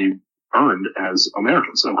earned as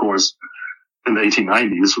Americans. Of course, in the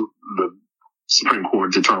 1890s, the Supreme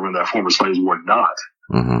Court determined that former slaves were not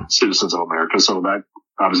citizens of America. So that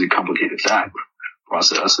obviously complicated that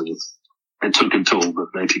process. And it took until the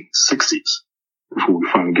 1960s before we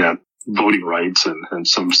finally got voting rights and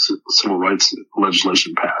some civil rights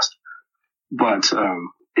legislation passed. But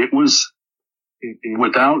it was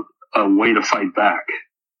without a way to fight back.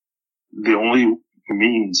 The only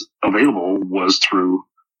means available was through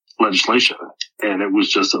legislation, and it was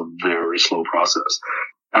just a very slow process.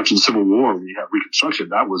 After the Civil War, we had Reconstruction.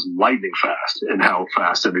 That was lightning fast, and how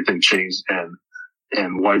fast everything changed,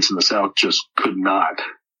 and whites in the South just could not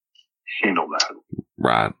handle that.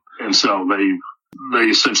 Right. And so they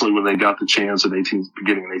essentially, when they got the chance beginning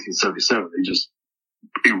in 1877, they just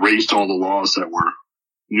erased all the laws that were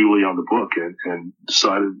newly on the book and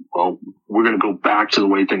decided, well, we're going to go back to the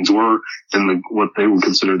way things were in what they would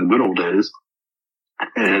consider the good old days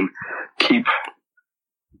and keep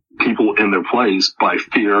people in their place by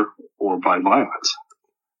fear or by violence,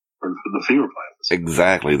 or the fear of violence.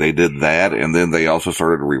 Exactly. They did that, and then they also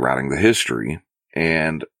started rewriting the history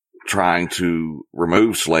and trying to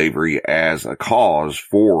remove slavery as a cause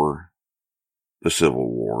for the Civil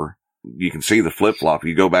War. You can see the flip-flop.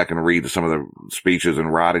 You go back and read some of the speeches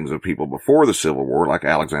and writings of people before the Civil War, like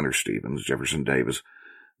Alexander Stephens, Jefferson Davis.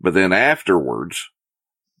 But then afterwards,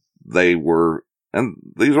 they were, and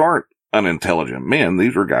these aren't unintelligent men.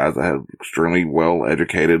 These were guys that had extremely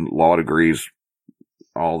well-educated, law degrees,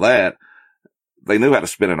 all that. They knew how to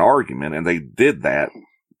spin an argument, and they did that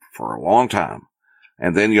for a long time.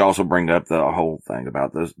 And then you also bring up the whole thing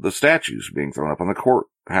about the statues being thrown up on the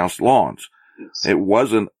courthouse lawns. Yes. It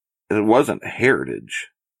wasn't heritage.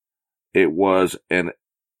 It was, and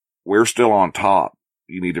we're still on top.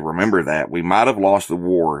 You need to remember that. We might have lost the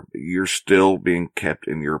war, but you're still being kept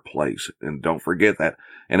in your place. And don't forget that.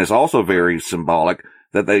 And it's also very symbolic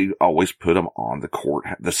that they always put them on the court.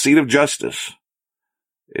 The seat of justice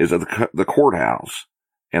is at the courthouse,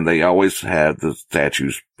 and they always have the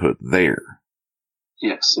statues put there.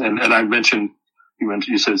 Yes. And I mentioned,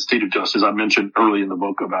 you said seat of justice. I mentioned early in the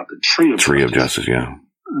book about the tree of justice. Yeah.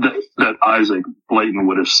 That Isaac Blayton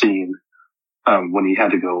would have seen when he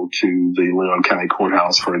had to go to the Leon County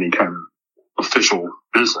Courthouse for any kind of official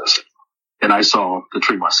business. And I saw the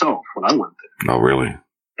tree myself when I went there. Oh, really?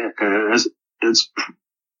 It's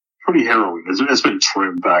pretty harrowing. It's been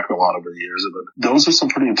trimmed back a lot over the years. But those are some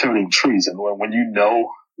pretty intimidating trees. And when you know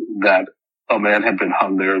that a man had been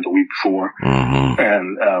hung there the week before,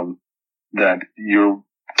 and that you're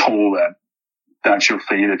told that that's your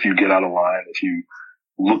fate if you get out of line, if you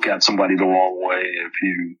look at somebody the wrong way, if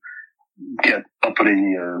you get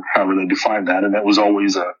uppity, or however they define that. And that was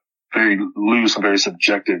always a very loose and very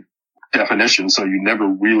subjective definition. So you never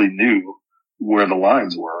really knew where the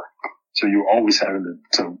lines were. So you were always having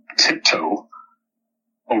to tiptoe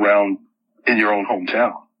around in your own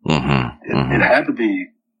hometown. It had to be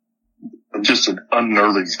just an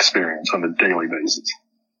unnerving experience on a daily basis.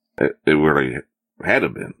 It really had to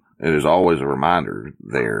been. It is always a reminder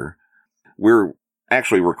there. We're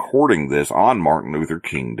actually recording this on Martin Luther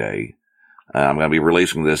King Day. I'm going to be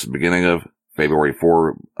releasing this at the beginning of February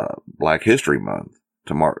for Black History Month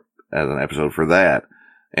to mark as an episode for that.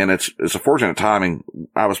 And it's a fortunate timing.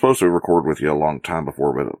 I was supposed to record with you a long time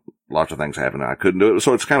before, but lots of things happened and I couldn't do it.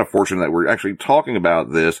 So it's kind of fortunate that we're actually talking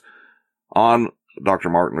about this on Dr.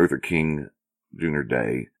 Martin Luther King Jr.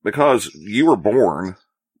 Day, because you were born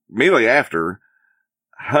immediately after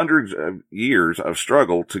hundreds of years of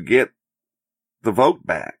struggle to get the vote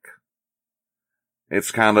back.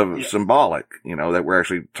 It's kind of symbolic, that we're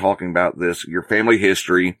actually talking about this, your family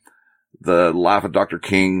history, the life of Dr.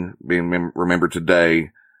 King being remembered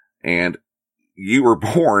today. And you were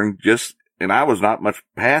born and I was not much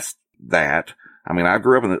past that. I mean, I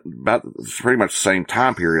grew up in about pretty much the same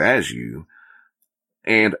time period as you.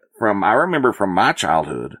 And I remember from my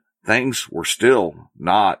childhood, things were still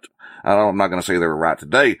not, I'm not going to say they were right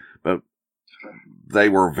today, but they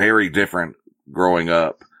were very different growing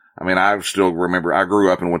up. I mean, I still remember I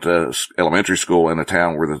grew up and went to elementary school in a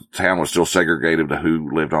town where the town was still segregated to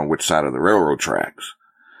who lived on which side of the railroad tracks.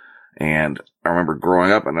 And I remember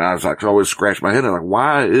growing up and I was like, I always scratched my head and like,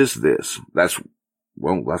 why is this? That's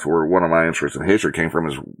where one of my interests in history came from,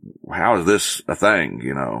 is how is this a thing?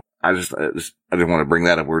 I didn't want to bring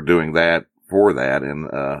that up. We're doing that for that. And,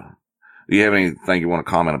 do you have anything you want to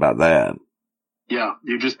comment about that? Yeah,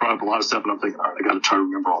 you just brought up a lot of stuff, and I'm thinking, all right, I got to try to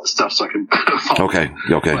remember all this stuff so I can follow. Okay.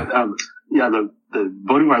 But, the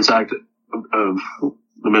Voting Rights Act of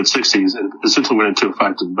the mid-'60s essentially went into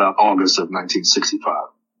effect in about August of 1965,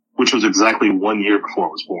 which was exactly 1 year before I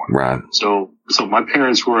was born. Right. So my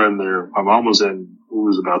parents were my mom was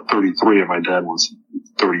about 33 and my dad was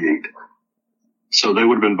 38. So they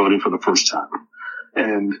would have been voting for the first time.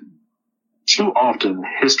 And too often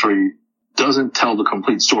history doesn't tell the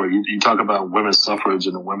complete story. You talk about women's suffrage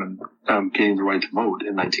and the women gaining the right to vote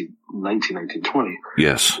in 1920.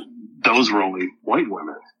 Yes. Those were only white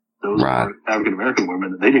women. Those right. were African American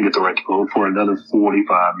women, and they didn't get the right to vote for another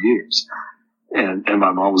 45 years. And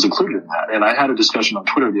my mom was included in that. And I had a discussion on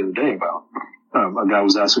Twitter the other day about a guy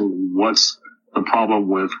was asking what's the problem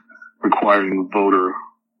with requiring voter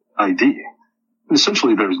ID. And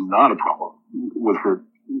essentially, there's not a problem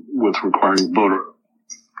with requiring voter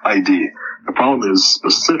ID. The problem is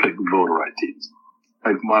specific voter IDs.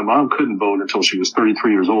 Like my mom couldn't vote until she was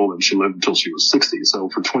 33 years old, and she lived until she was 60. So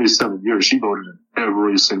for 27 years, she voted in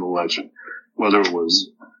every single election, whether it was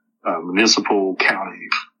municipal, county,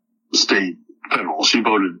 state, federal. She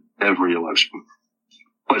voted every election,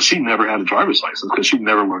 but she never had a driver's license because she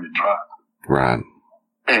never learned to drive. Right.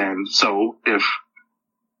 And so if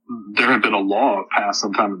there had been a law passed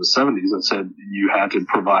sometime in the 70s that said you had to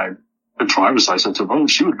provide a driver's license to vote,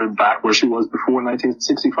 she would have been back where she was before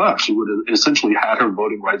 1965. She would have essentially had her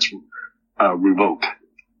voting rights revoked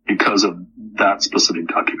because of that specific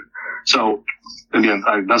document. So again,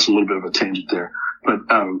 that's a little bit of a tangent there, but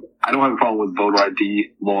I don't have a problem with voter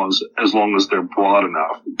ID laws as long as they're broad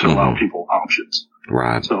enough to allow people options.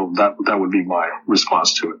 Right. So that would be my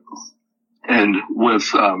response to it. And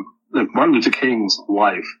with Martin Luther King's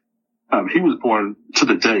life, he was born to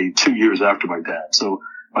the day 2 years after my dad. So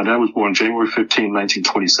my dad was born January 15,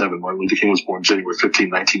 1927. Martin Luther King was born January 15,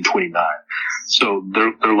 1929. So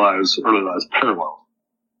their early lives parallel.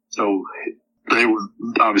 So they were,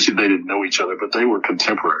 obviously they didn't know each other, but they were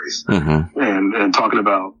contemporaries. Mm-hmm. And talking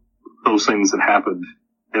about those things that happened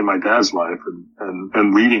in my dad's life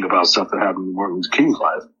and reading about stuff that happened in Martin Luther King's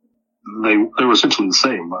life, they were essentially the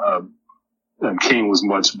same. And King was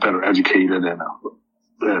much better educated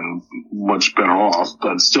and much better off,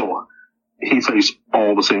 but still, he faced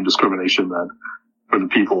all the same discrimination as the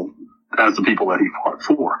people that he fought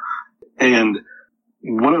for. And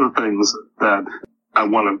one of the things that I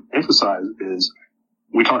want to emphasize is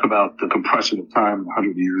we talk about the compression of time in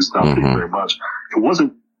 100 years, not mm-hmm. very much. It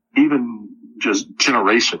wasn't even just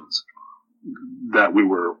generations that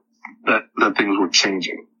things were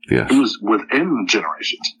changing. Yes. It was within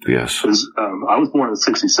generations. Yes. I was born in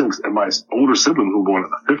 66 and my older siblings were born in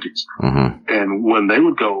the 50s. Mm-hmm. And when they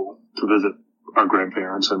would go to visit our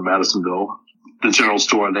grandparents in Madisonville, the general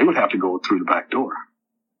store, they would have to go through the back door.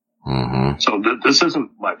 Mm-hmm. So this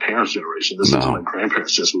isn't my parents' generation. This isn't my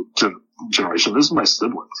grandparents' generation. This is my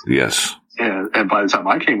siblings. Yes. And by the time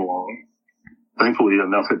I came along, thankfully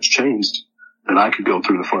enough had changed that I could go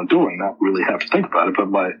through the front door and not really have to think about it. But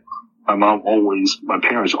my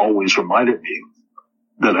parents always reminded me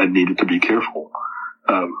that I needed to be careful.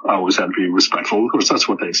 I always had to be respectful. Of course, that's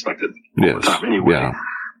what they expected all the time anyway. Yeah.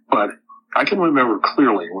 But I can remember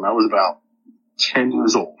clearly when I was about 10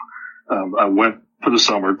 years old, I went for the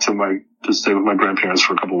summer to stay with my grandparents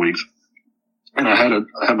for a couple of weeks. And I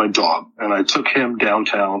had my dog and I took him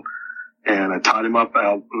downtown and I tied him up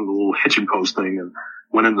out in a little hitching post thing and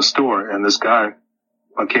went in the store, and this guy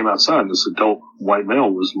came outside, and this adult white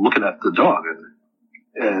male was looking at the dog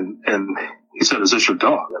and he said, "Is this your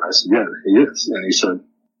dog?" And I said, "Yeah, he is." And he said,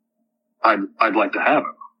 I'd like to have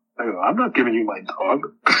him. I go, "I'm not giving you my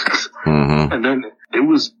dog." Mm-hmm. And then it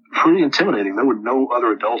was pretty intimidating. There were no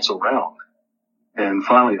other adults around. And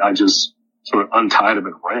finally I just sort of untied him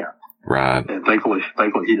and ran. Right. And thankfully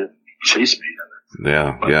he didn't chase me.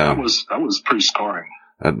 Yeah. But yeah. That was pretty scarring.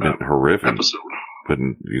 That'd been horrific. Episode.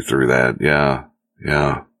 Putting you through that. Yeah.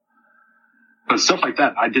 Yeah. But stuff like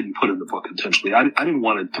that, I didn't put in the book intentionally. I didn't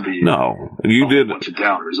want it to be you did a bunch of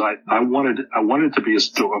downers. I wanted it to be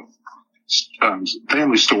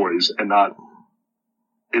family stories and not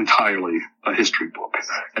entirely a history book.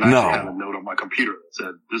 And I had a note on my computer that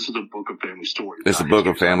said, "This is a book of family stories." It's a book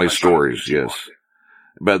of family stories, yes.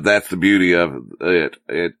 But that's the beauty of it.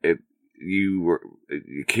 It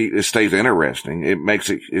stays interesting.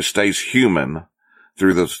 It stays human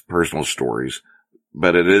through those personal stories.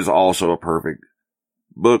 But it is also a perfect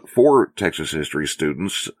book for Texas history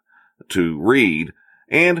students to read.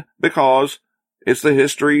 And because it's the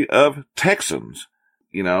history of Texans.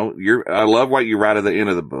 You know, I love what you write at the end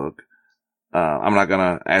of the book. I'm not going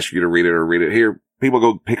to ask you to read it here. People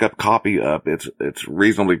go pick up copy up. It's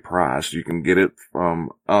reasonably priced. You can get it from,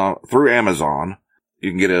 through Amazon.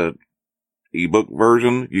 You can get a ebook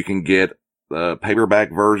version. You can get the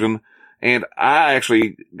paperback version. And I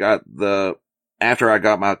actually got the after I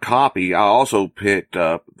got my copy, I also picked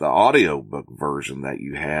up the audiobook version that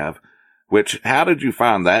you have, which, how did you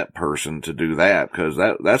find that person to do that? Cause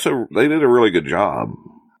they did a really good job.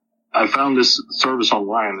 I found this service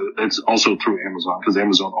online. It's also through Amazon, because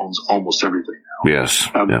Amazon owns almost everything now. Yes.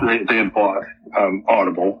 They had bought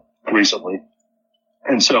Audible recently.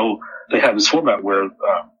 And so they have this format where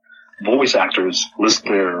voice actors list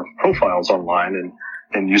their profiles online,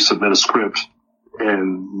 and you submit a script,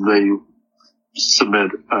 and they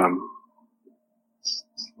submit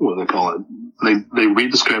what do they call it? They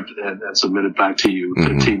read the script and submit it back to you,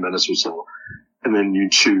 15 minutes or so. And then you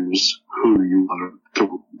choose who you want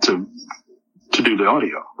to do the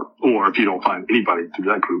audio. Or if you don't find anybody through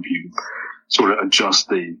that group, you sort of adjust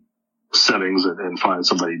the settings and find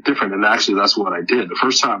somebody different. And actually, that's what I did. The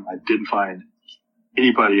first time I didn't find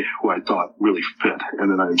anybody who I thought really fit.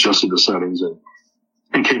 And then I adjusted the settings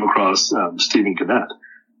and came across Stephen Gannett,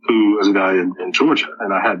 who is a guy in Georgia.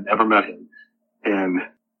 And I had never met him. And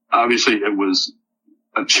obviously, it was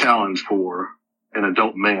a challenge for an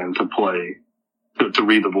adult man to play, to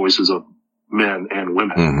read the voices of men and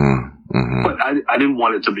women. But I didn't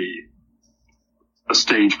want it to be a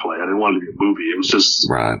stage play. I didn't want it to be a movie. It was just,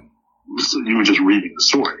 you were just reading the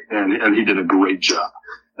story, and he did a great job.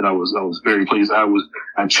 And I was very pleased.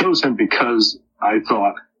 I chose him because I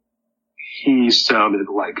thought he sounded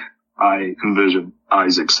like I envisioned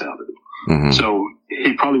Isaac sounded. So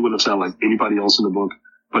he probably wouldn't have sounded like anybody else in the book,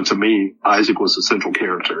 but to me, Isaac was the central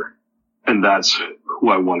character, and that's who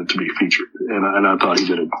I wanted to be featured. And I thought he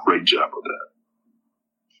did a great job with that.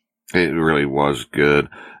 It really was good.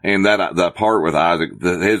 And that part with Isaac,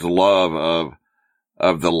 his love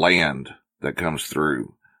of the land that comes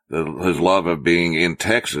through, his love of being in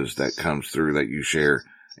Texas that comes through, that you share.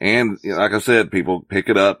 And like I said, people pick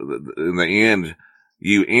it up. In the end,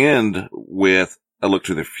 you end with a look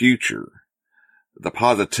to the future, the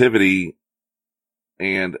positivity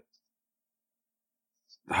and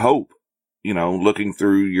hope, looking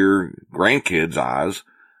through your grandkids' eyes.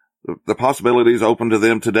 The possibilities open to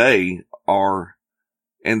them today are,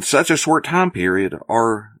 in such a short time period,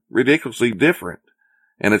 are ridiculously different.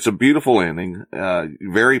 And it's a beautiful ending,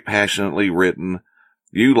 very passionately written.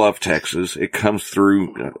 You love Texas. It comes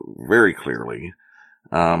through very clearly.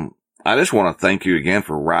 I just want to thank you again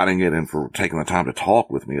for writing it and for taking the time to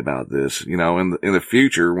talk with me about this. In the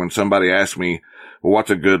future, when somebody asks me, well,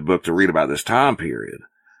 what's a good book to read about this time period?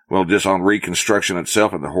 Well, just on Reconstruction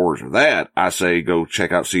itself and the horrors of that, I say go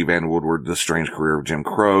check out C. Vann Woodward, The Strange Career of Jim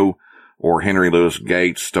Crow, or Henry Louis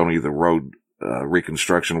Gates, Stony the Road,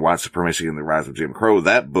 Reconstruction, White Supremacy, and the Rise of Jim Crow.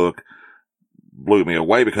 That book blew me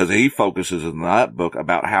away because he focuses in that book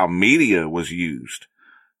about how media was used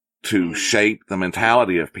to shape the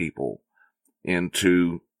mentality of people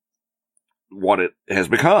into what it has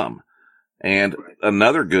become. And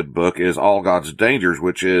another good book is All God's Dangers,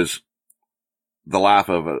 which is the life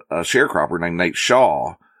of a sharecropper named Nate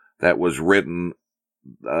Shaw, that was written.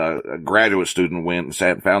 A graduate student went and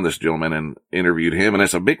sat and found this gentleman and interviewed him. And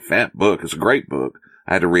it's a big fat book. It's a great book.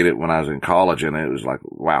 I had to read it when I was in college, and it was like,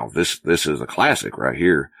 wow, this is a classic right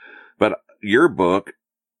here. But your book,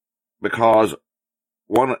 because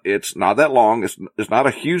one, it's not that long. It's not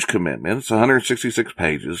a huge commitment. It's 166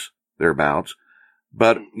 pages, thereabouts,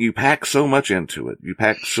 but you pack so much into it. You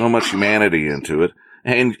pack so much humanity into it,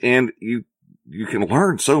 and you can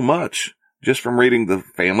learn so much just from reading the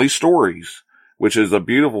family stories, which is a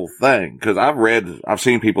beautiful thing. Cause I've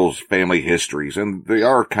seen people's family histories, and they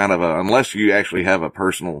are kind of unless you actually have a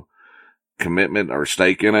personal commitment or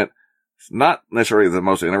stake in it, it's not necessarily the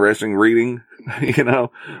most interesting reading,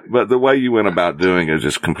 but the way you went about doing it is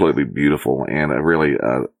just completely beautiful, and really,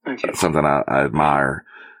 something I admire.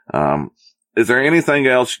 Is there anything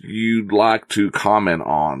else you'd like to comment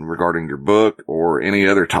on regarding your book or any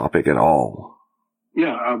other topic at all?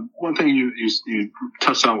 Yeah, one thing you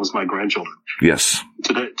touched on was my grandchildren. Yes.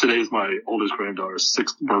 Today is my oldest granddaughter's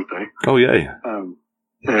 6th birthday. Oh, yay.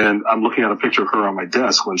 And I'm looking at a picture of her on my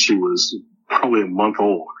desk when she was probably a month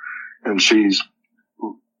old. And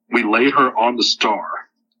we laid her on the star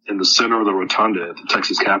in the center of the rotunda at the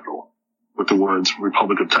Texas Capitol with the words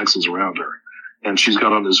Republic of Texas around her. And she's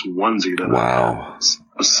got on this onesie that I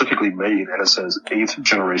specifically made, and it says 8th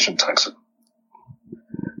generation Texan.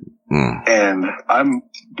 And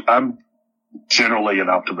I'm generally an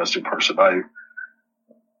optimistic person.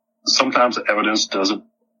 Sometimes the evidence doesn't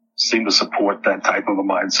seem to support that type of a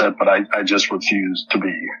mindset, but I just refuse to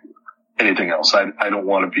be anything else. I don't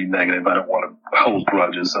want to be negative. I don't want to hold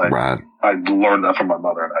grudges. I learned that from my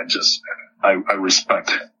mother, and I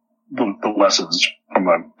respect the lessons from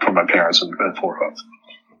my parents and forefathers.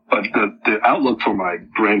 But the outlook for my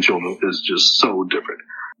grandchildren is just so different.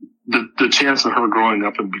 The chance of her growing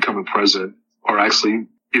up and becoming president are actually,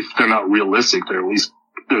 if they're not realistic,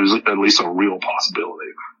 there's at least a real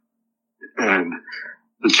possibility. And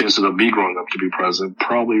the chances of me growing up to be president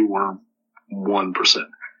probably were 1%.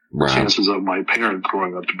 Right. The chances of my parents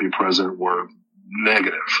growing up to be president were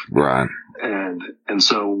negative. Right. And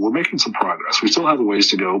so we're making some progress. We still have a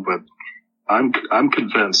ways to go, but I'm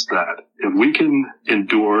convinced that if we can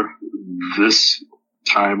endure this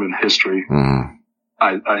time in history,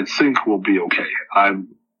 I think we'll be okay.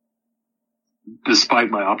 Despite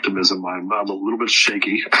my optimism, I'm a little bit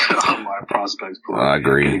shaky on my prospects for I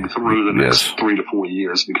agree. getting through the next 3 to 4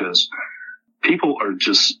 years, because people are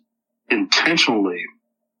just intentionally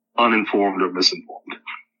uninformed or misinformed.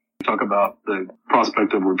 You talk about the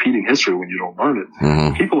prospect of repeating history when you don't learn it.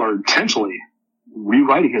 Mm-hmm. People are intentionally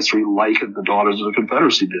rewriting history like the Daughters of the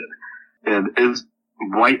Confederacy did. And it's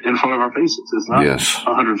right in front of our faces. It's not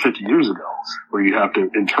 150 years ago where you have to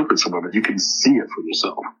interpret some of it. You can see it for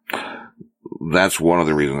yourself. That's one of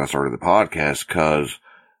the reasons I started the podcast, because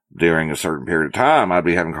during a certain period of time, I'd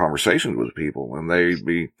be having conversations with people, and they'd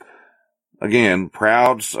be, again,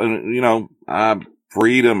 proud,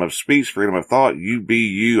 freedom of speech, freedom of thought. You be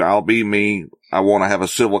you, I'll be me. I want to have a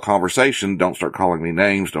civil conversation. Don't start calling me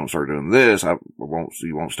names. Don't start doing this.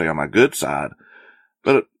 You won't stay on my good side.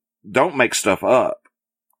 But don't make stuff up.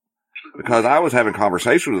 Because I was having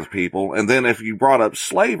conversations with people, and then if you brought up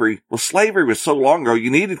slavery, well, slavery was so long ago,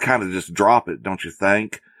 you needed to kind of just drop it, don't you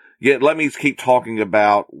think? Yet let me keep talking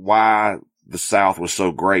about why the South was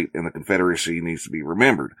so great and the Confederacy needs to be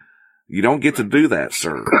remembered. You don't get to do that,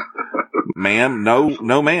 sir. Ma'am,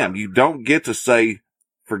 no ma'am. You don't get to say,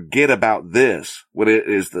 forget about this, when it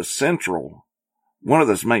is one of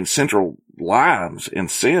the main central lives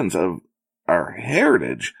and sins of our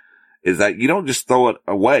heritage. Is that you don't just throw it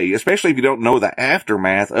away, especially if you don't know the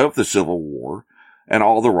aftermath of the Civil War and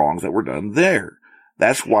all the wrongs that were done there.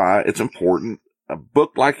 That's why it's important. A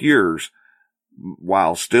book like yours,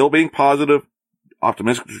 while still being positive,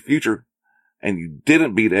 optimistic for the future, and you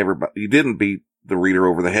didn't beat the reader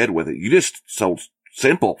over the head with it. You just sold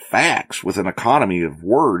simple facts with an economy of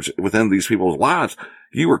words within these people's lives.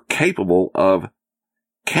 You were capable of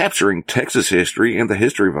capturing Texas history and the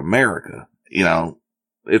history of America.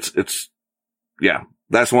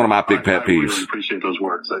 That's one of my big pet peeves. I really appreciate those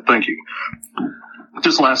words. Thank you.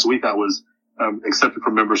 Just last week, I was accepted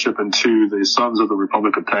for membership into the Sons of the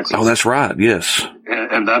Republic of Texas. Oh, that's right. Yes.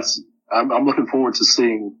 And I'm looking forward to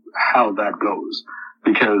seeing how that goes,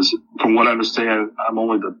 because from what I understand, I'm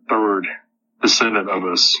only the third descendant of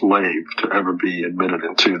a slave to ever be admitted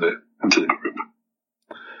into the group.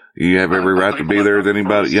 You have every right to be there as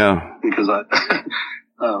anybody. Yeah. Because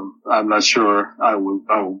I'm not sure I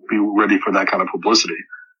will be ready for that kind of publicity.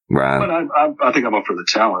 Right. But I think I'm up for the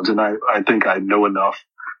challenge, and I think I know enough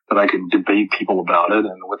that I can debate people about it,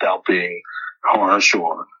 and without being harsh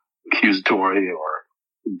or accusatory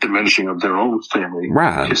or diminishing of their own family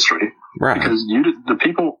history. Right. Because the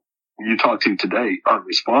people you talk to today aren't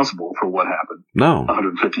responsible for what happened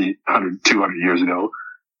 150, 100, 200 years ago,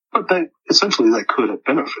 but they could have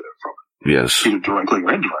benefited from it. Yes. Either directly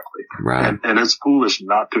or indirectly. Right. And it's foolish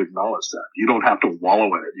not to acknowledge that. You don't have to wallow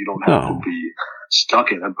in it. You don't have to be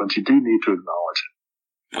stuck in it, but you do need to acknowledge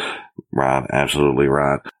it. Right. Absolutely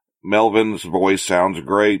right. Melvin's voice sounds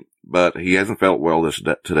great, but he hasn't felt well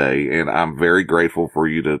today, and I'm very grateful for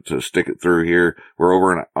you to stick it through here.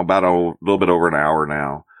 We're about a little bit over an hour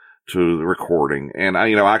now to the recording, and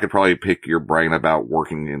I could probably pick your brain about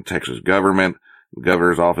working in Texas government, the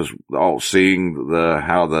governor's office, seeing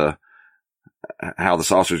how the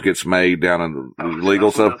sausage gets made down in the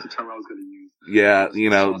legal stuff. That's the term I was going to use. Yeah,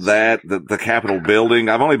 the Capitol building.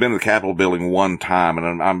 I've only been to the Capitol building one time,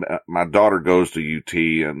 and my daughter goes to UT,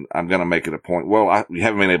 and I'm going to make it a point. Well, we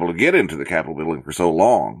haven't been able to get into the Capitol building for so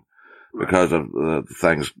long because of the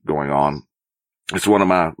things going on. It's one of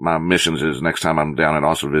my missions is next time I'm down and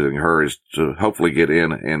also visiting her is to hopefully get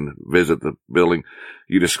in and visit the building.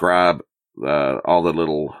 You describe, all the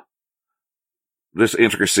little, just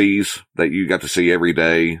intricacies that you got to see every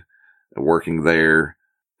day working there.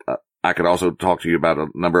 I could also talk to you about a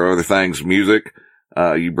number of other things. Music.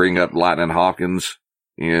 You bring up Lightning Hopkins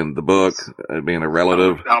in the book, being a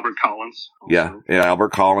relative. Albert Collins. Yeah,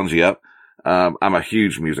 Albert Collins. Yep. I'm a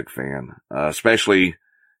huge music fan, especially,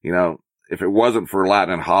 if it wasn't for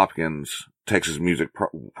Lightning Hopkins, Texas music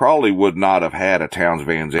probably would not have had a Townes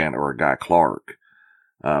Van Zandt or a Guy Clark.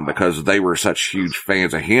 because they were such huge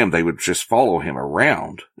fans of him. They would just follow him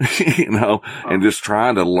around, and just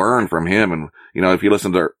trying to learn from him. And, if you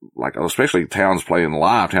listen to, like, especially Townes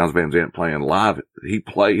Van Zandt playing live,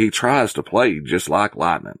 he tries to play just like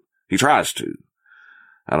Lightning. He tries to.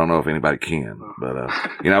 I don't know if anybody can, but,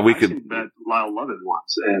 we could. I met Lyle Lovett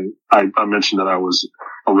once, and I mentioned that I was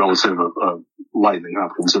a relative of Lightning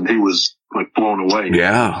Hopkins, and he was like blown away.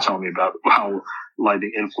 Yeah. Telling me about how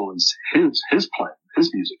Lightning influenced his playing, his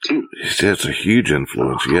music too. It's a huge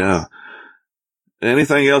influence. Yeah.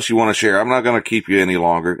 Anything else you want to share? I'm not going to keep you any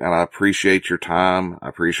longer, and I appreciate your time. I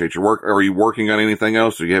appreciate your work. Are you working on anything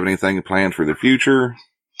else? Do you have anything planned for the future?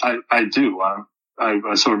 I do.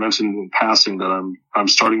 I sort of mentioned in passing that I'm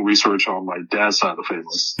starting research on my dad's side of the family.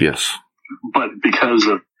 Yes. But because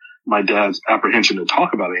of my dad's apprehension to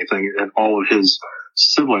talk about anything, and all of his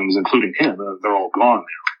siblings, including him, they're all gone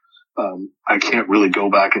now. I can't really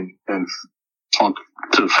go back and talk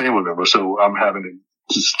to the family member, so I'm having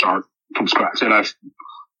to start from scratch. And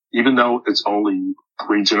even though it's only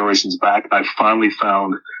 3 generations back, I finally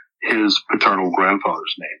found his paternal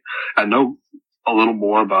grandfather's name. I know a little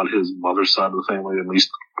more about his mother's side of the family, at least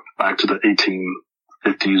back to the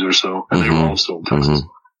 1850s or so, and they were all still in Texas.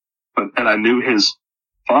 And I knew his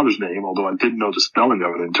father's name, although I didn't know the spelling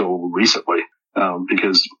of it until recently,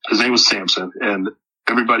 because his name was Samson, and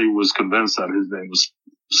everybody was convinced that his name was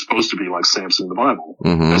supposed to be like Samson in the Bible,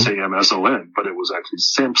 Samson, but it was actually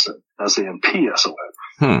Sampson, Sampson.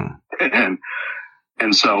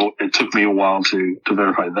 And so it took me a while to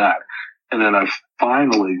verify that. And then I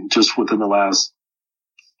finally, just within the last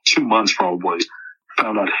 2 months probably,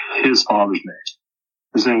 found out his father's name.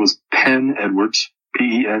 His name was Penn Edwards,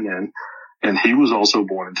 Penn, and he was also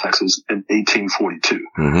born in Texas in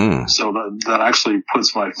 1842. So that actually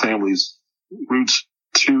puts my family's roots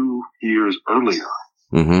 2 years earlier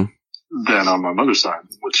than on my mother's side,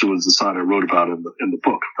 which was the side I wrote about in the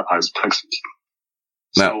book, The Eyes of Texas.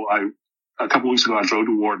 So a couple weeks ago, I drove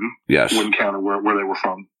to Wharton, Winn County, where they were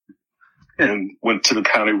from, and went to the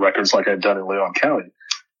county records like I'd done in Leon County.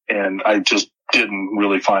 And I just didn't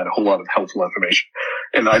really find a whole lot of helpful information.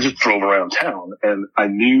 And I just drove around town, and I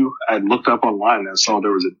looked up online and I saw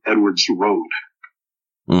there was an Edwards Road.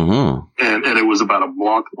 And it was about a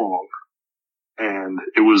block long, and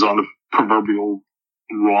it was on the proverbial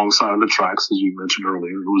wrong side of the tracks, as you mentioned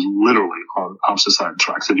earlier. It was literally on the opposite side of the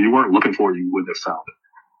tracks. If you weren't looking for it, you wouldn't have found it.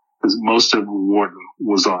 Because most of Wharton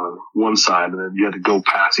was on one side, and then you had to go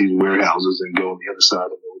past these warehouses and go on the other side,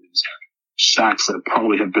 and there were these shacks that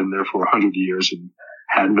probably had been there for 100 years and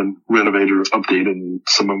hadn't been renovated or updated, and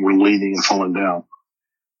some of them were leaning and falling down.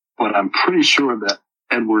 But I'm pretty sure that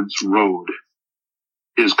Edwards Road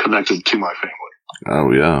is connected to my family.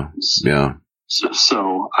 Oh, yeah. Yeah.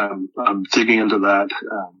 So I'm digging into that.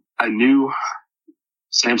 I knew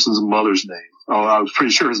Samson's mother's name. Oh, I was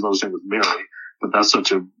pretty sure his mother's name was Mary, but that's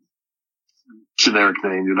such a generic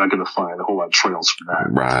name. You're not going to find a whole lot of trails from that.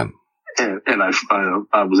 Right. And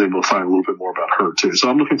I was able to find a little bit more about her too. So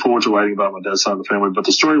I'm looking forward to writing about my dad's side of the family, but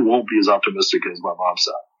the story won't be as optimistic as my mom's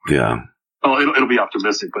side. Yeah. Oh, it'll be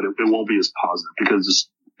optimistic, but it won't be as positive, because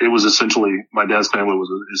it was essentially, my dad's family was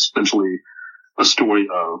essentially a story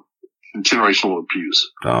of generational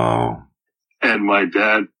abuse. Oh. And my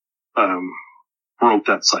dad, broke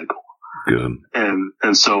that cycle. Good.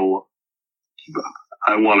 And so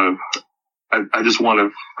I just want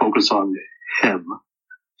to focus on him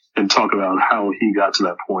and talk about how he got to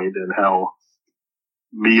that point and how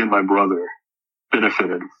me and my brother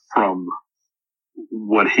benefited from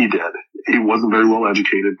what he did. He wasn't very well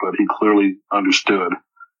educated, but he clearly understood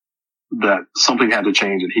that something had to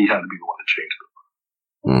change and he had to be the one to change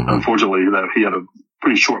it. Unfortunately, that he had a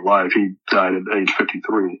pretty short life. He died at age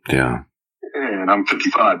 53. Yeah. And I'm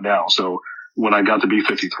 55 now. So when I got to be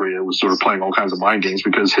 53, it was sort of playing all kinds of mind games,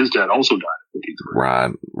 because his dad also died at 53.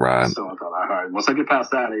 Right. So I thought, all right, once I get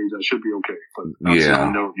past that age, I should be okay. But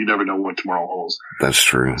you never know what tomorrow holds. That's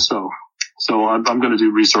true. So I'm going to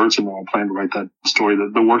do research, and I plan to write that story.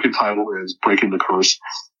 The working title is Breaking the Curse.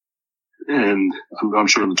 And I'm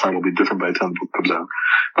sure the title will be different by the time the book comes out.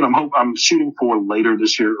 But I'm shooting for later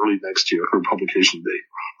this year, early next year for publication date.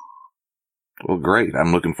 Well, great.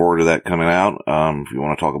 I'm looking forward to that coming out. If you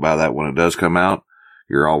want to talk about that when it does come out,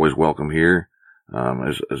 you're always welcome here.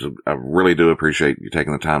 I really do appreciate you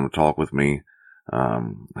taking the time to talk with me,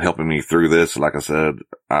 helping me through this. Like I said,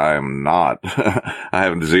 I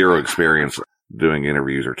have zero experience doing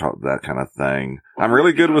interviews or that kind of thing. I'm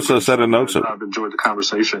really good with a set of notes. I've enjoyed the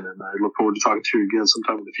conversation, and I look forward to talking to you again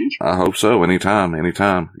sometime in the future. I hope so. Anytime.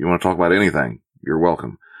 You want to talk about anything, you're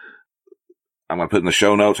welcome. I'm going to put in the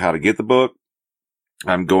show notes how to get the book.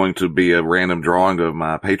 I'm going to be a random drawing of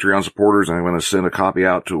my Patreon supporters. I'm going to send a copy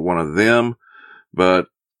out to one of them. But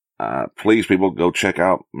please, people, go check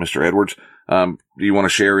out Mr. Edwards. Do you want to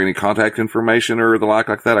share any contact information or the like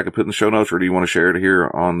that I could put in the show notes, or do you want to share it here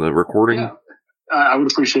on the recording? Yeah, I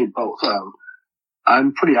would appreciate both.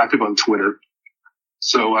 I'm pretty active on Twitter.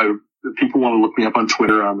 So if people want to look me up on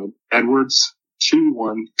Twitter, I'm at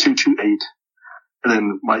Edwards21228. And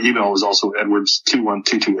then my email is also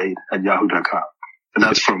edwards21228@yahoo.com. And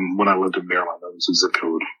that's from when I lived in Maryland. That was the zip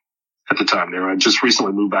code at the time there. I just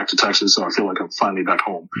recently moved back to Texas, so I feel like I'm finally back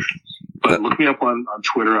home. But look me up on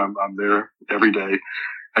Twitter. I'm there every day.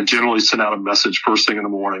 I generally send out a message first thing in the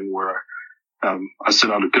morning where I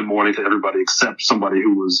send out a good morning to everybody except somebody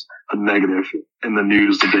who was a negative in the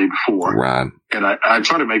news the day before. Right. And I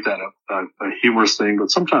try to make that a humorous thing,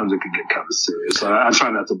 but sometimes it can get kind of serious. I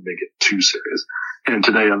try not to make it too serious. And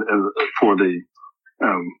today, for the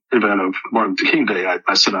event of Martin Luther King Day,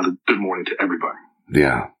 I sent out a good morning to everybody.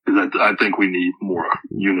 Yeah. I think we need more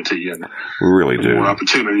unity and we really do. More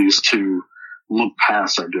opportunities to look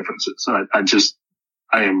past our differences. I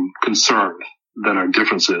am concerned that our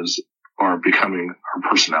differences are becoming our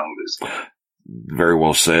personalities. Very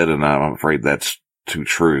well said, and I'm afraid that's too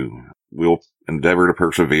true. We'll endeavor to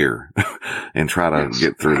persevere and try to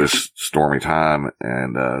get through this stormy time.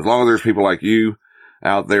 And as long as there's people like you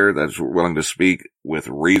out there that's willing to speak with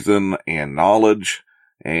reason and knowledge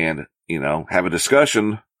and, have a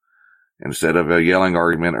discussion instead of a yelling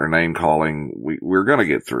argument or name calling, we're going to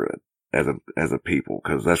get through it as a people,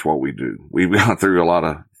 because that's what we do. We've gone through a lot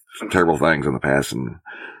of terrible things in the past, and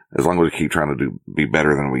as long as we keep trying to be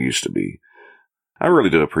better than we used to be. I really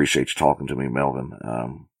do appreciate you talking to me, Melvin.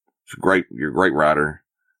 You're a great writer.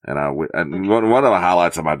 And one of the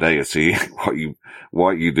highlights of my day is see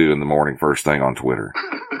what you do in the morning first thing on Twitter.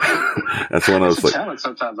 That's one of those things. Challenge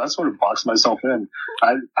sometimes. I sort of box myself in.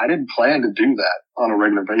 I didn't plan to do that on a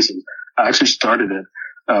regular basis. I actually started it,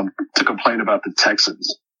 to complain about the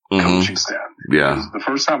Texans coaching staff. Yeah. The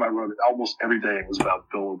first time I wrote it, almost every day it was about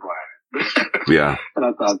Bill O'Brien. Yeah. And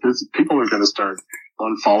I thought people are going to start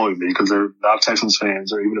unfollowing me because they're not Texans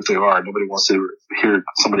fans, or even if they are, nobody wants to hear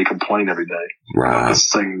somebody complain every day about the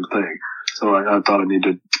same thing. So I thought I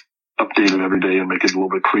needed to update it every day and make it a little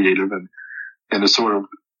bit creative and it's sort of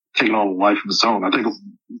taking on a life of its own. I think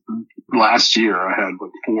last year I had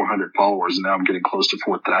 400 followers, and now I'm getting close to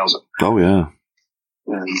 4,000. Oh yeah.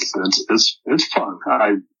 And it's fun.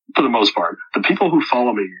 For the most part, the people who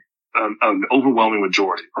follow me, an overwhelming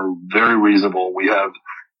majority, are very reasonable. We have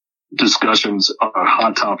discussions on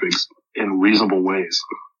hot topics in reasonable ways.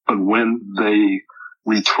 But when they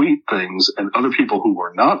retweet things and other people who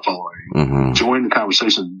are not following join the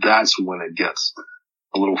conversation, that's when it gets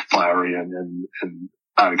a little fiery and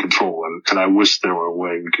out of control. And I wish there were a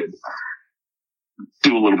way we could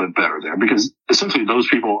do a little bit better there, because essentially those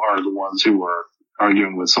people are the ones who are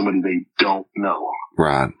arguing with somebody they don't know.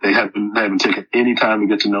 Right. They haven't taken any time to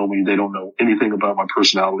get to know me. They don't know anything about my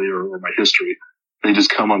personality or my history. They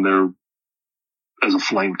just come on there as a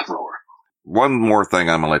flamethrower. One more thing,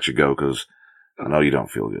 I'm going to let you go because I know you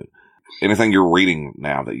don't feel good. Anything you're reading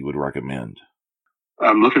now that you would recommend?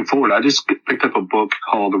 I'm looking forward. I just picked up a book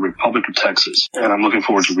called The Republic of Texas, and I'm looking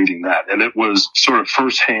forward to reading that. And it was sort of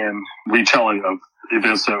firsthand retelling of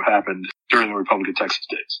events that happened during the Republic of Texas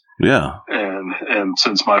days. Yeah. And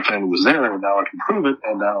since my family was there, and now I can prove it,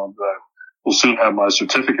 and now we'll soon have my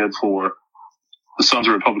certificate for the Sons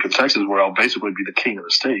of the Republic of Texas, where I'll basically be the king of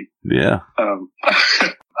the state. Yeah. I'm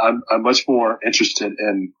much more interested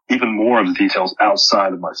in even more of the details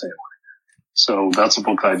outside of my family. So that's a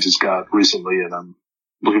book I just got recently, and I'm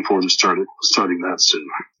looking forward to starting that soon.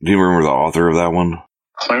 Do you remember the author of that one?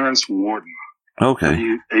 Clarence Wharton.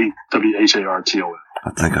 Okay. Wharton. I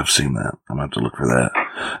think I've seen that. I'm going to have to look for that.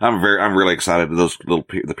 I'm really excited to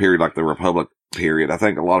the period, like the Republic period. I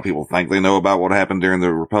think a lot of people think they know about what happened during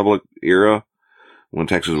the Republic era when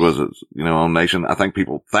Texas was its, own nation. I think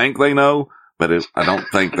people think they know, but I don't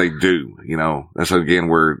think they do. That's again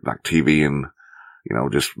where like TV and,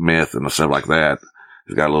 just myth and stuff like that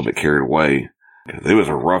has got a little bit carried away. It was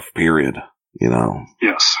a rough period,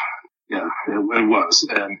 Yes. Yeah, it was.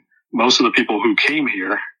 And most of the people who came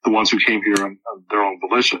here, the ones who came here on their own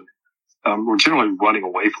volition, were generally running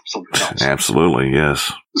away from something else. Absolutely,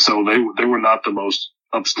 yes. So they were not the most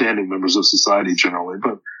upstanding members of society generally,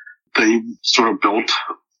 but they sort of built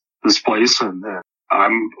this place, and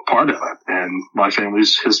I'm a part of it. And my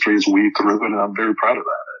family's history is weaved through it, and I'm very proud of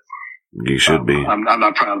that. You should be. I'm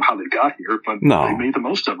not proud of how they got here, but they made the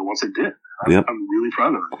most of it once they did. I'm really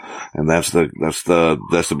proud of it. And that's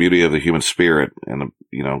the beauty of the human spirit, and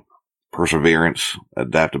perseverance,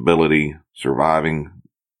 adaptability, surviving,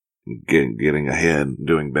 getting ahead,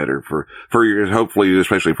 doing better for your, hopefully,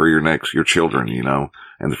 especially for your children,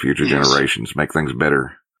 and the future generations, make things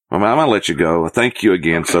better. Well, I'm going to let you go. Thank you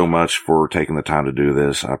again so much for taking the time to do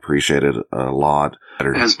this. I appreciate it a lot.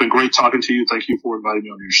 It has been great talking to you. Thank you for inviting me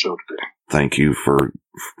on your show today. Thank you for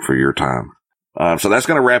your time. So that's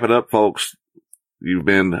going to wrap it up, folks. You've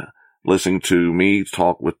been listening to me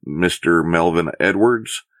talk with Mr. Melvin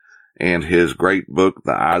Edwards and his great book,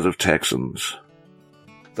 The Eyes of Texans.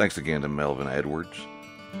 Thanks again to Melvin Edwards.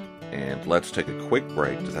 And let's take a quick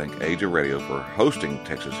break to thank Age of Radio for hosting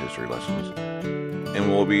Texas History Lessons. And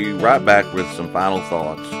we'll be right back with some final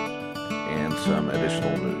thoughts and some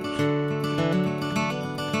additional news.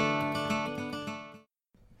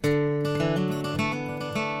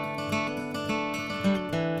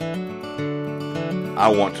 I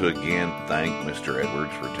want to again thank Mr.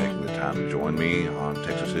 Edwards for taking the time to join me on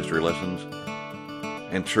Texas History Lessons.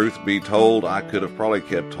 And truth be told, I could have probably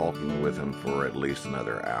kept talking with him for at least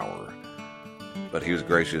another hour. But he was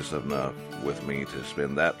gracious enough with me to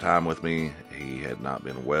spend that time with me. He had not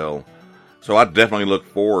been well. So I definitely look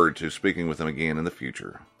forward to speaking with him again in the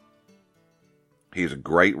future. He's a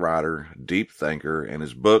great writer, deep thinker, and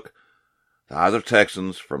his book, The Eyes of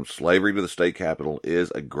Texans, From Slavery to the State Capitol,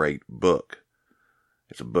 is a great book.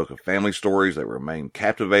 It's a book of family stories that remain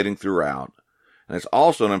captivating throughout. And it's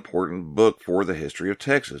also an important book for the history of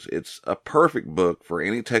Texas. It's a perfect book for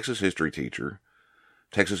any Texas history teacher,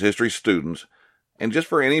 Texas history students, and just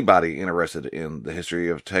for anybody interested in the history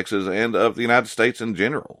of Texas and of the United States in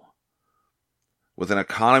general. With an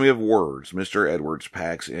economy of words, Mr. Edwards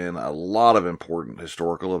packs in a lot of important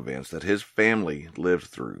historical events that his family lived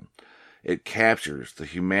through. It captures the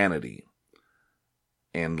humanity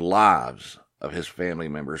and lives of his family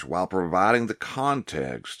members while providing the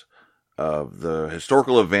context of the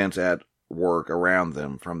historical events at work around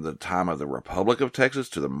them from the time of the Republic of Texas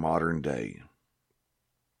to the modern day.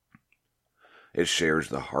 It shares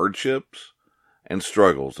the hardships and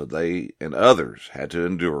struggles that they and others had to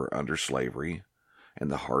endure under slavery,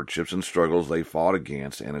 and the hardships and struggles they fought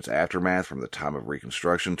against and its aftermath from the time of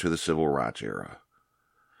Reconstruction to the Civil Rights era.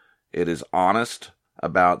 It is honest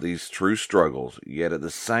about these true struggles, yet at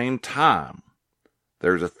the same time,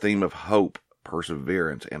 there's a theme of hope,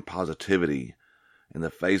 perseverance, and positivity in the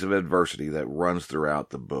face of adversity that runs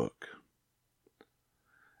throughout the book.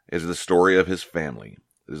 It is the story of his family.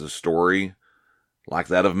 It is a story like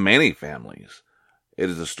that of many families. It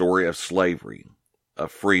is the story of slavery,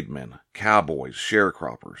 of freedmen, cowboys,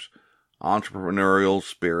 sharecroppers, entrepreneurial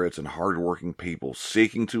spirits, and hardworking people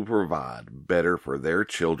seeking to provide better for their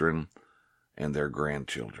children and their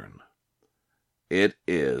grandchildren. It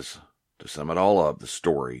is, to sum it all up, the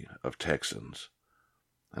story of Texans.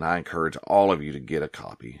 And I encourage all of you to get a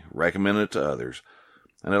copy, recommend it to others,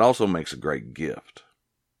 and it also makes a great gift.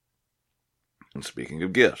 And speaking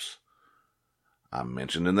of gifts, I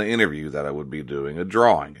mentioned in the interview that I would be doing a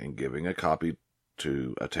drawing and giving a copy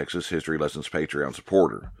to a Texas History Lessons Patreon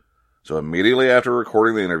supporter. So immediately after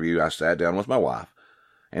recording the interview, I sat down with my wife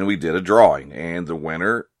and we did a drawing, and the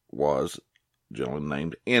winner was a gentleman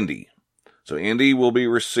named Indy. So Indy will be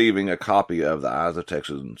receiving a copy of The Eyes of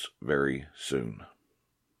Texans very soon.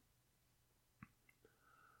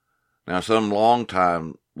 Now, some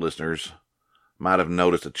long-time listeners might have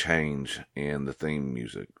noticed a change in the theme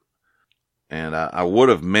music. And I would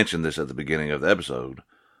have mentioned this at the beginning of the episode,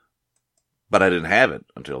 but I didn't have it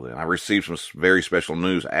until then. I received some very special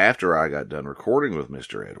news after I got done recording with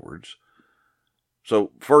Mr. Edwards.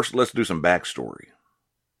 So first, let's do some backstory.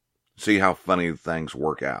 See how funny things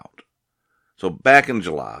work out. So back in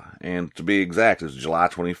July, and to be exact, it's July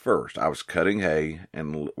 21st, I was cutting hay,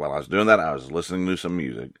 and while I was doing that, I was listening to some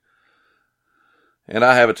music. And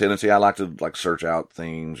I have a tendency, I like to search out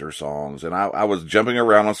themes or songs, and I was jumping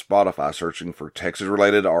around on Spotify searching for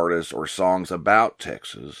Texas-related artists or songs about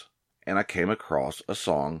Texas, and I came across a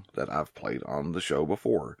song that I've played on the show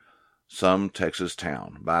before, Some Texas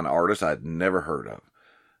Town, by an artist I'd never heard of.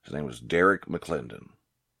 His name was Derek McClendon,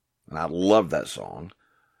 and I loved that song.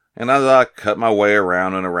 And as I cut my way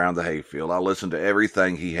around and around the hayfield, I listened to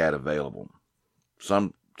everything he had available,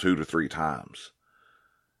 some 2 to 3 times.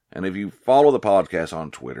 And if you follow the podcast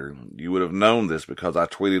on Twitter, you would have known this because I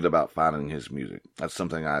tweeted about finding his music. That's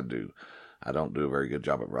something I do. I don't do a very good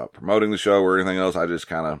job about promoting the show or anything else. I just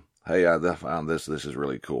kind of, hey, I found this. This is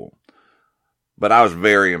really cool. But I was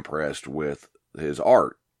very impressed with his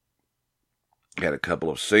art. He had a couple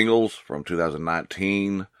of singles from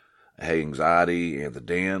 2019, Hey Anxiety and The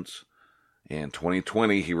Dance. In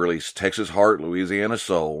 2020, he released Texas Heart, Louisiana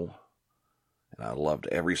Soul. And I loved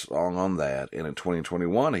every song on that. And in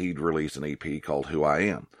 2021, he'd released an EP called Who I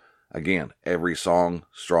Am. Again, every song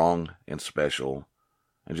strong and special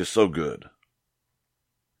and just so good.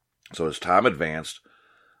 So as time advanced,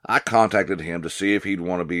 I contacted him to see if he'd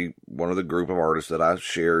want to be one of the group of artists that I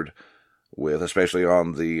shared with, especially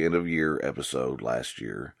on the end of year episode last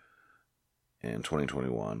year in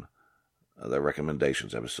 2021, the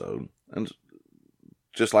recommendations episode. And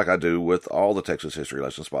just like I do with all the Texas History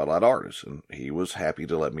Lesson Spotlight artists, and he was happy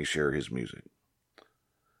to let me share his music.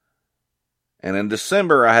 And in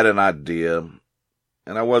December, I had an idea,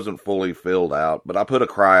 and I wasn't fully filled out, but I put a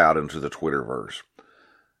cry out into the Twitterverse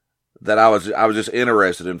that I was just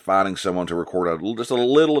interested in finding someone to record just a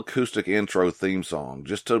little acoustic intro theme song,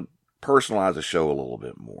 just to personalize the show a little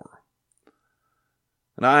bit more.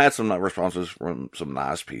 And I had some responses from some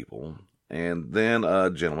nice people. And then a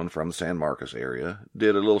gentleman from the San Marcos area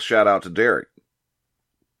did a little shout out to Derek.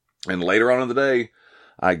 And later on in the day,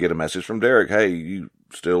 I get a message from Derek, hey, you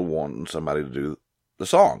still wanting somebody to do the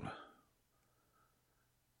song?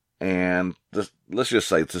 And let's just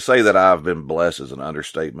say, to say that I've been blessed is an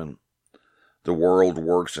understatement. The world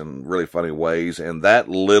works in really funny ways, and that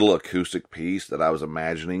little acoustic piece that I was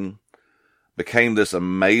imagining became this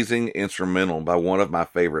amazing instrumental by one of my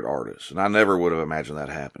favorite artists. And I never would have imagined that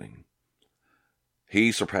happening.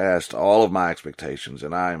 He surpassed all of my expectations,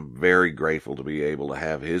 and I am very grateful to be able to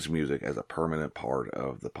have his music as a permanent part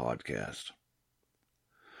of the podcast.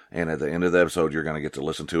 And at the end of the episode, you're going to get to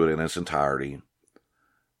listen to it in its entirety.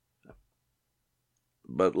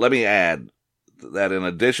 But let me add that in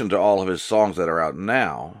addition to all of his songs that are out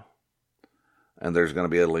now, and there's going to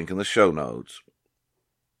be a link in the show notes,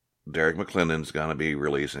 Derek McClendon's going to be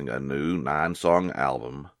releasing a new 9-song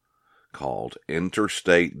album called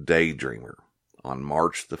Interstate Daydreamer on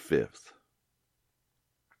March the 5th.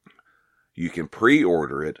 You can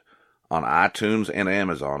pre-order it on iTunes and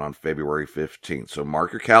Amazon on February 15th. So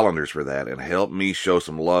mark your calendars for that and help me show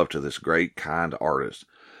some love to this great, kind artist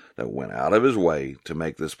that went out of his way to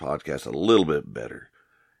make this podcast a little bit better.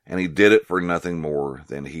 And he did it for nothing more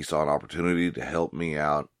than he saw an opportunity to help me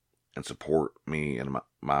out and support me and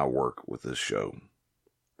my work with this show.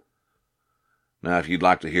 Now, if you'd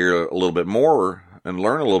like to hear a little bit more and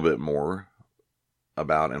learn a little bit more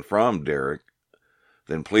about and from Derek,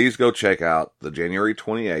 then please go check out the January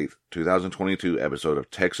 28th, 2022 episode of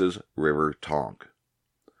Texas River Tonk.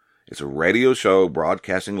 It's a radio show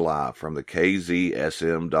broadcasting live from the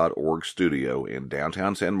KZSM.org studio in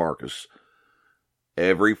downtown San Marcos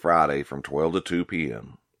every Friday from 12 to 2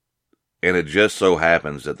 p.m. And it just so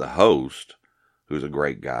happens that the host, who's a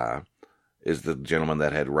great guy, is the gentleman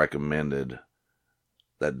that had recommended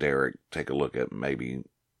that Derek take a look at maybe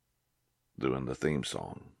doing the theme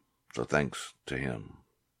song. So thanks to him.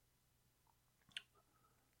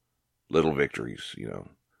 Little victories,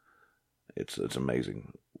 It's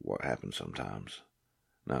amazing what happens sometimes.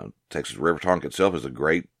 Now, Texas River Tonk itself is a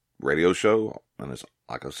great radio show, and it's,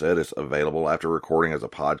 like I said, it's available after recording as a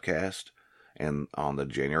podcast. And on the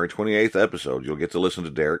January 28th episode, you'll get to listen to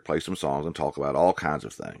Derek play some songs and talk about all kinds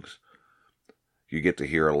of things. You get to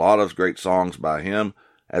hear a lot of great songs by him,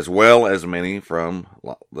 as well as many from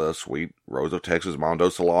the sweet Rose of Texas, Mondo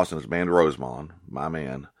Salas and his band Rosemond, my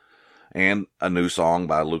man, and a new song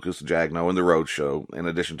by Lucas Jagno and the Road Show, in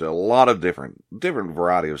addition to a lot of different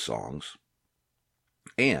variety of songs.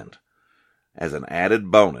 And as an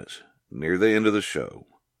added bonus, near the end of the show,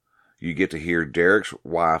 you get to hear Derek's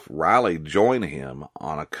wife Riley join him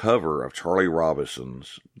on a cover of Charlie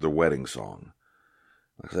Robinson's The Wedding Song.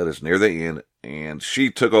 Like I said, it's near the end, and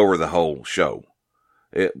she took over the whole show.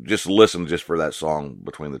 Just listen just for that song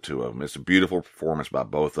between the two of them. It's a beautiful performance by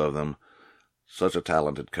both of them. Such a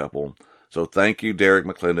talented couple. So thank you, Derek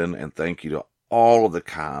McClendon, and thank you to all of the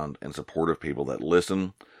kind and supportive people that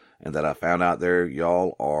listen and that I found out there.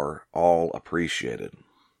 Y'all are all appreciated.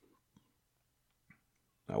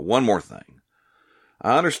 Now, one more thing.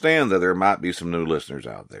 I understand that there might be some new listeners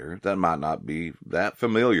out there that might not be that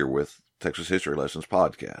familiar with Texas History Lessons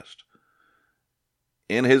podcast.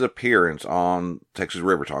 In his appearance on Texas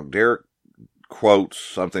River Tonk, Derek quotes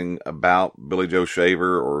something about Billy Joe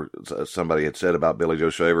Shaver, or somebody had said about Billy Joe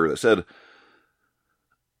Shaver that said,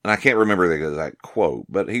 and I can't remember the exact quote,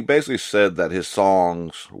 but he basically said that his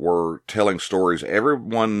songs were telling stories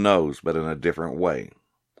everyone knows, but in a different way,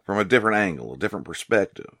 from a different angle, a different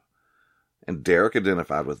perspective. And Derek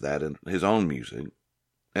identified with that in his own music,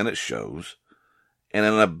 and it shows. And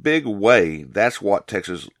in a big way, that's what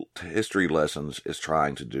Texas History Lessons is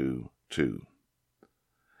trying to do, too.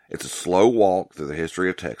 It's a slow walk through the history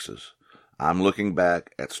of Texas. I'm looking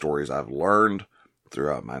back at stories I've learned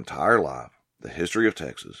throughout my entire life, the history of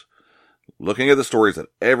Texas, looking at the stories that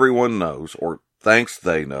everyone knows or thinks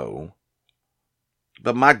they know,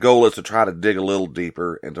 But my goal is to try to dig a little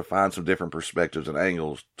deeper and to find some different perspectives and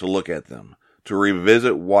angles to look at them, to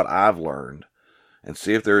revisit what I've learned and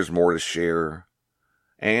see if there's more to share.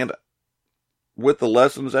 And with the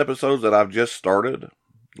lessons episodes that I've just started,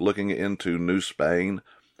 looking into New Spain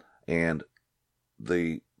and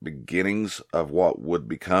the beginnings of what would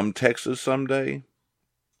become Texas someday,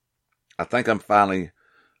 I think I'm finally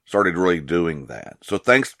started really doing that. So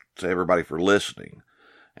thanks to everybody for listening.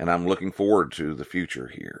 And I'm looking forward to the future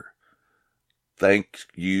here. Thank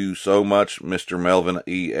you so much, Mr. Melvin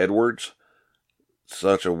E. Edwards.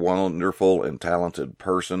 Such a wonderful and talented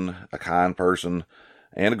person, a kind person,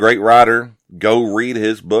 and a great writer. Go read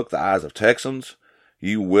his book, The Eyes of Texans.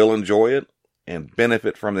 You will enjoy it and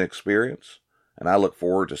benefit from the experience. And I look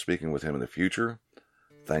forward to speaking with him in the future.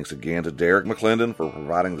 Thanks again to Derek McClendon for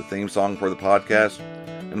providing the theme song for the podcast.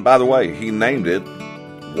 And by the way, he named it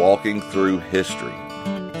Walking Through History.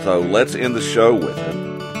 So let's end the show with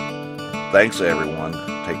it. Thanks, everyone.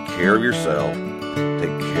 Take care of yourself.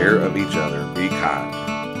 Take care of each other. Be kind.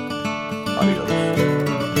 Adios.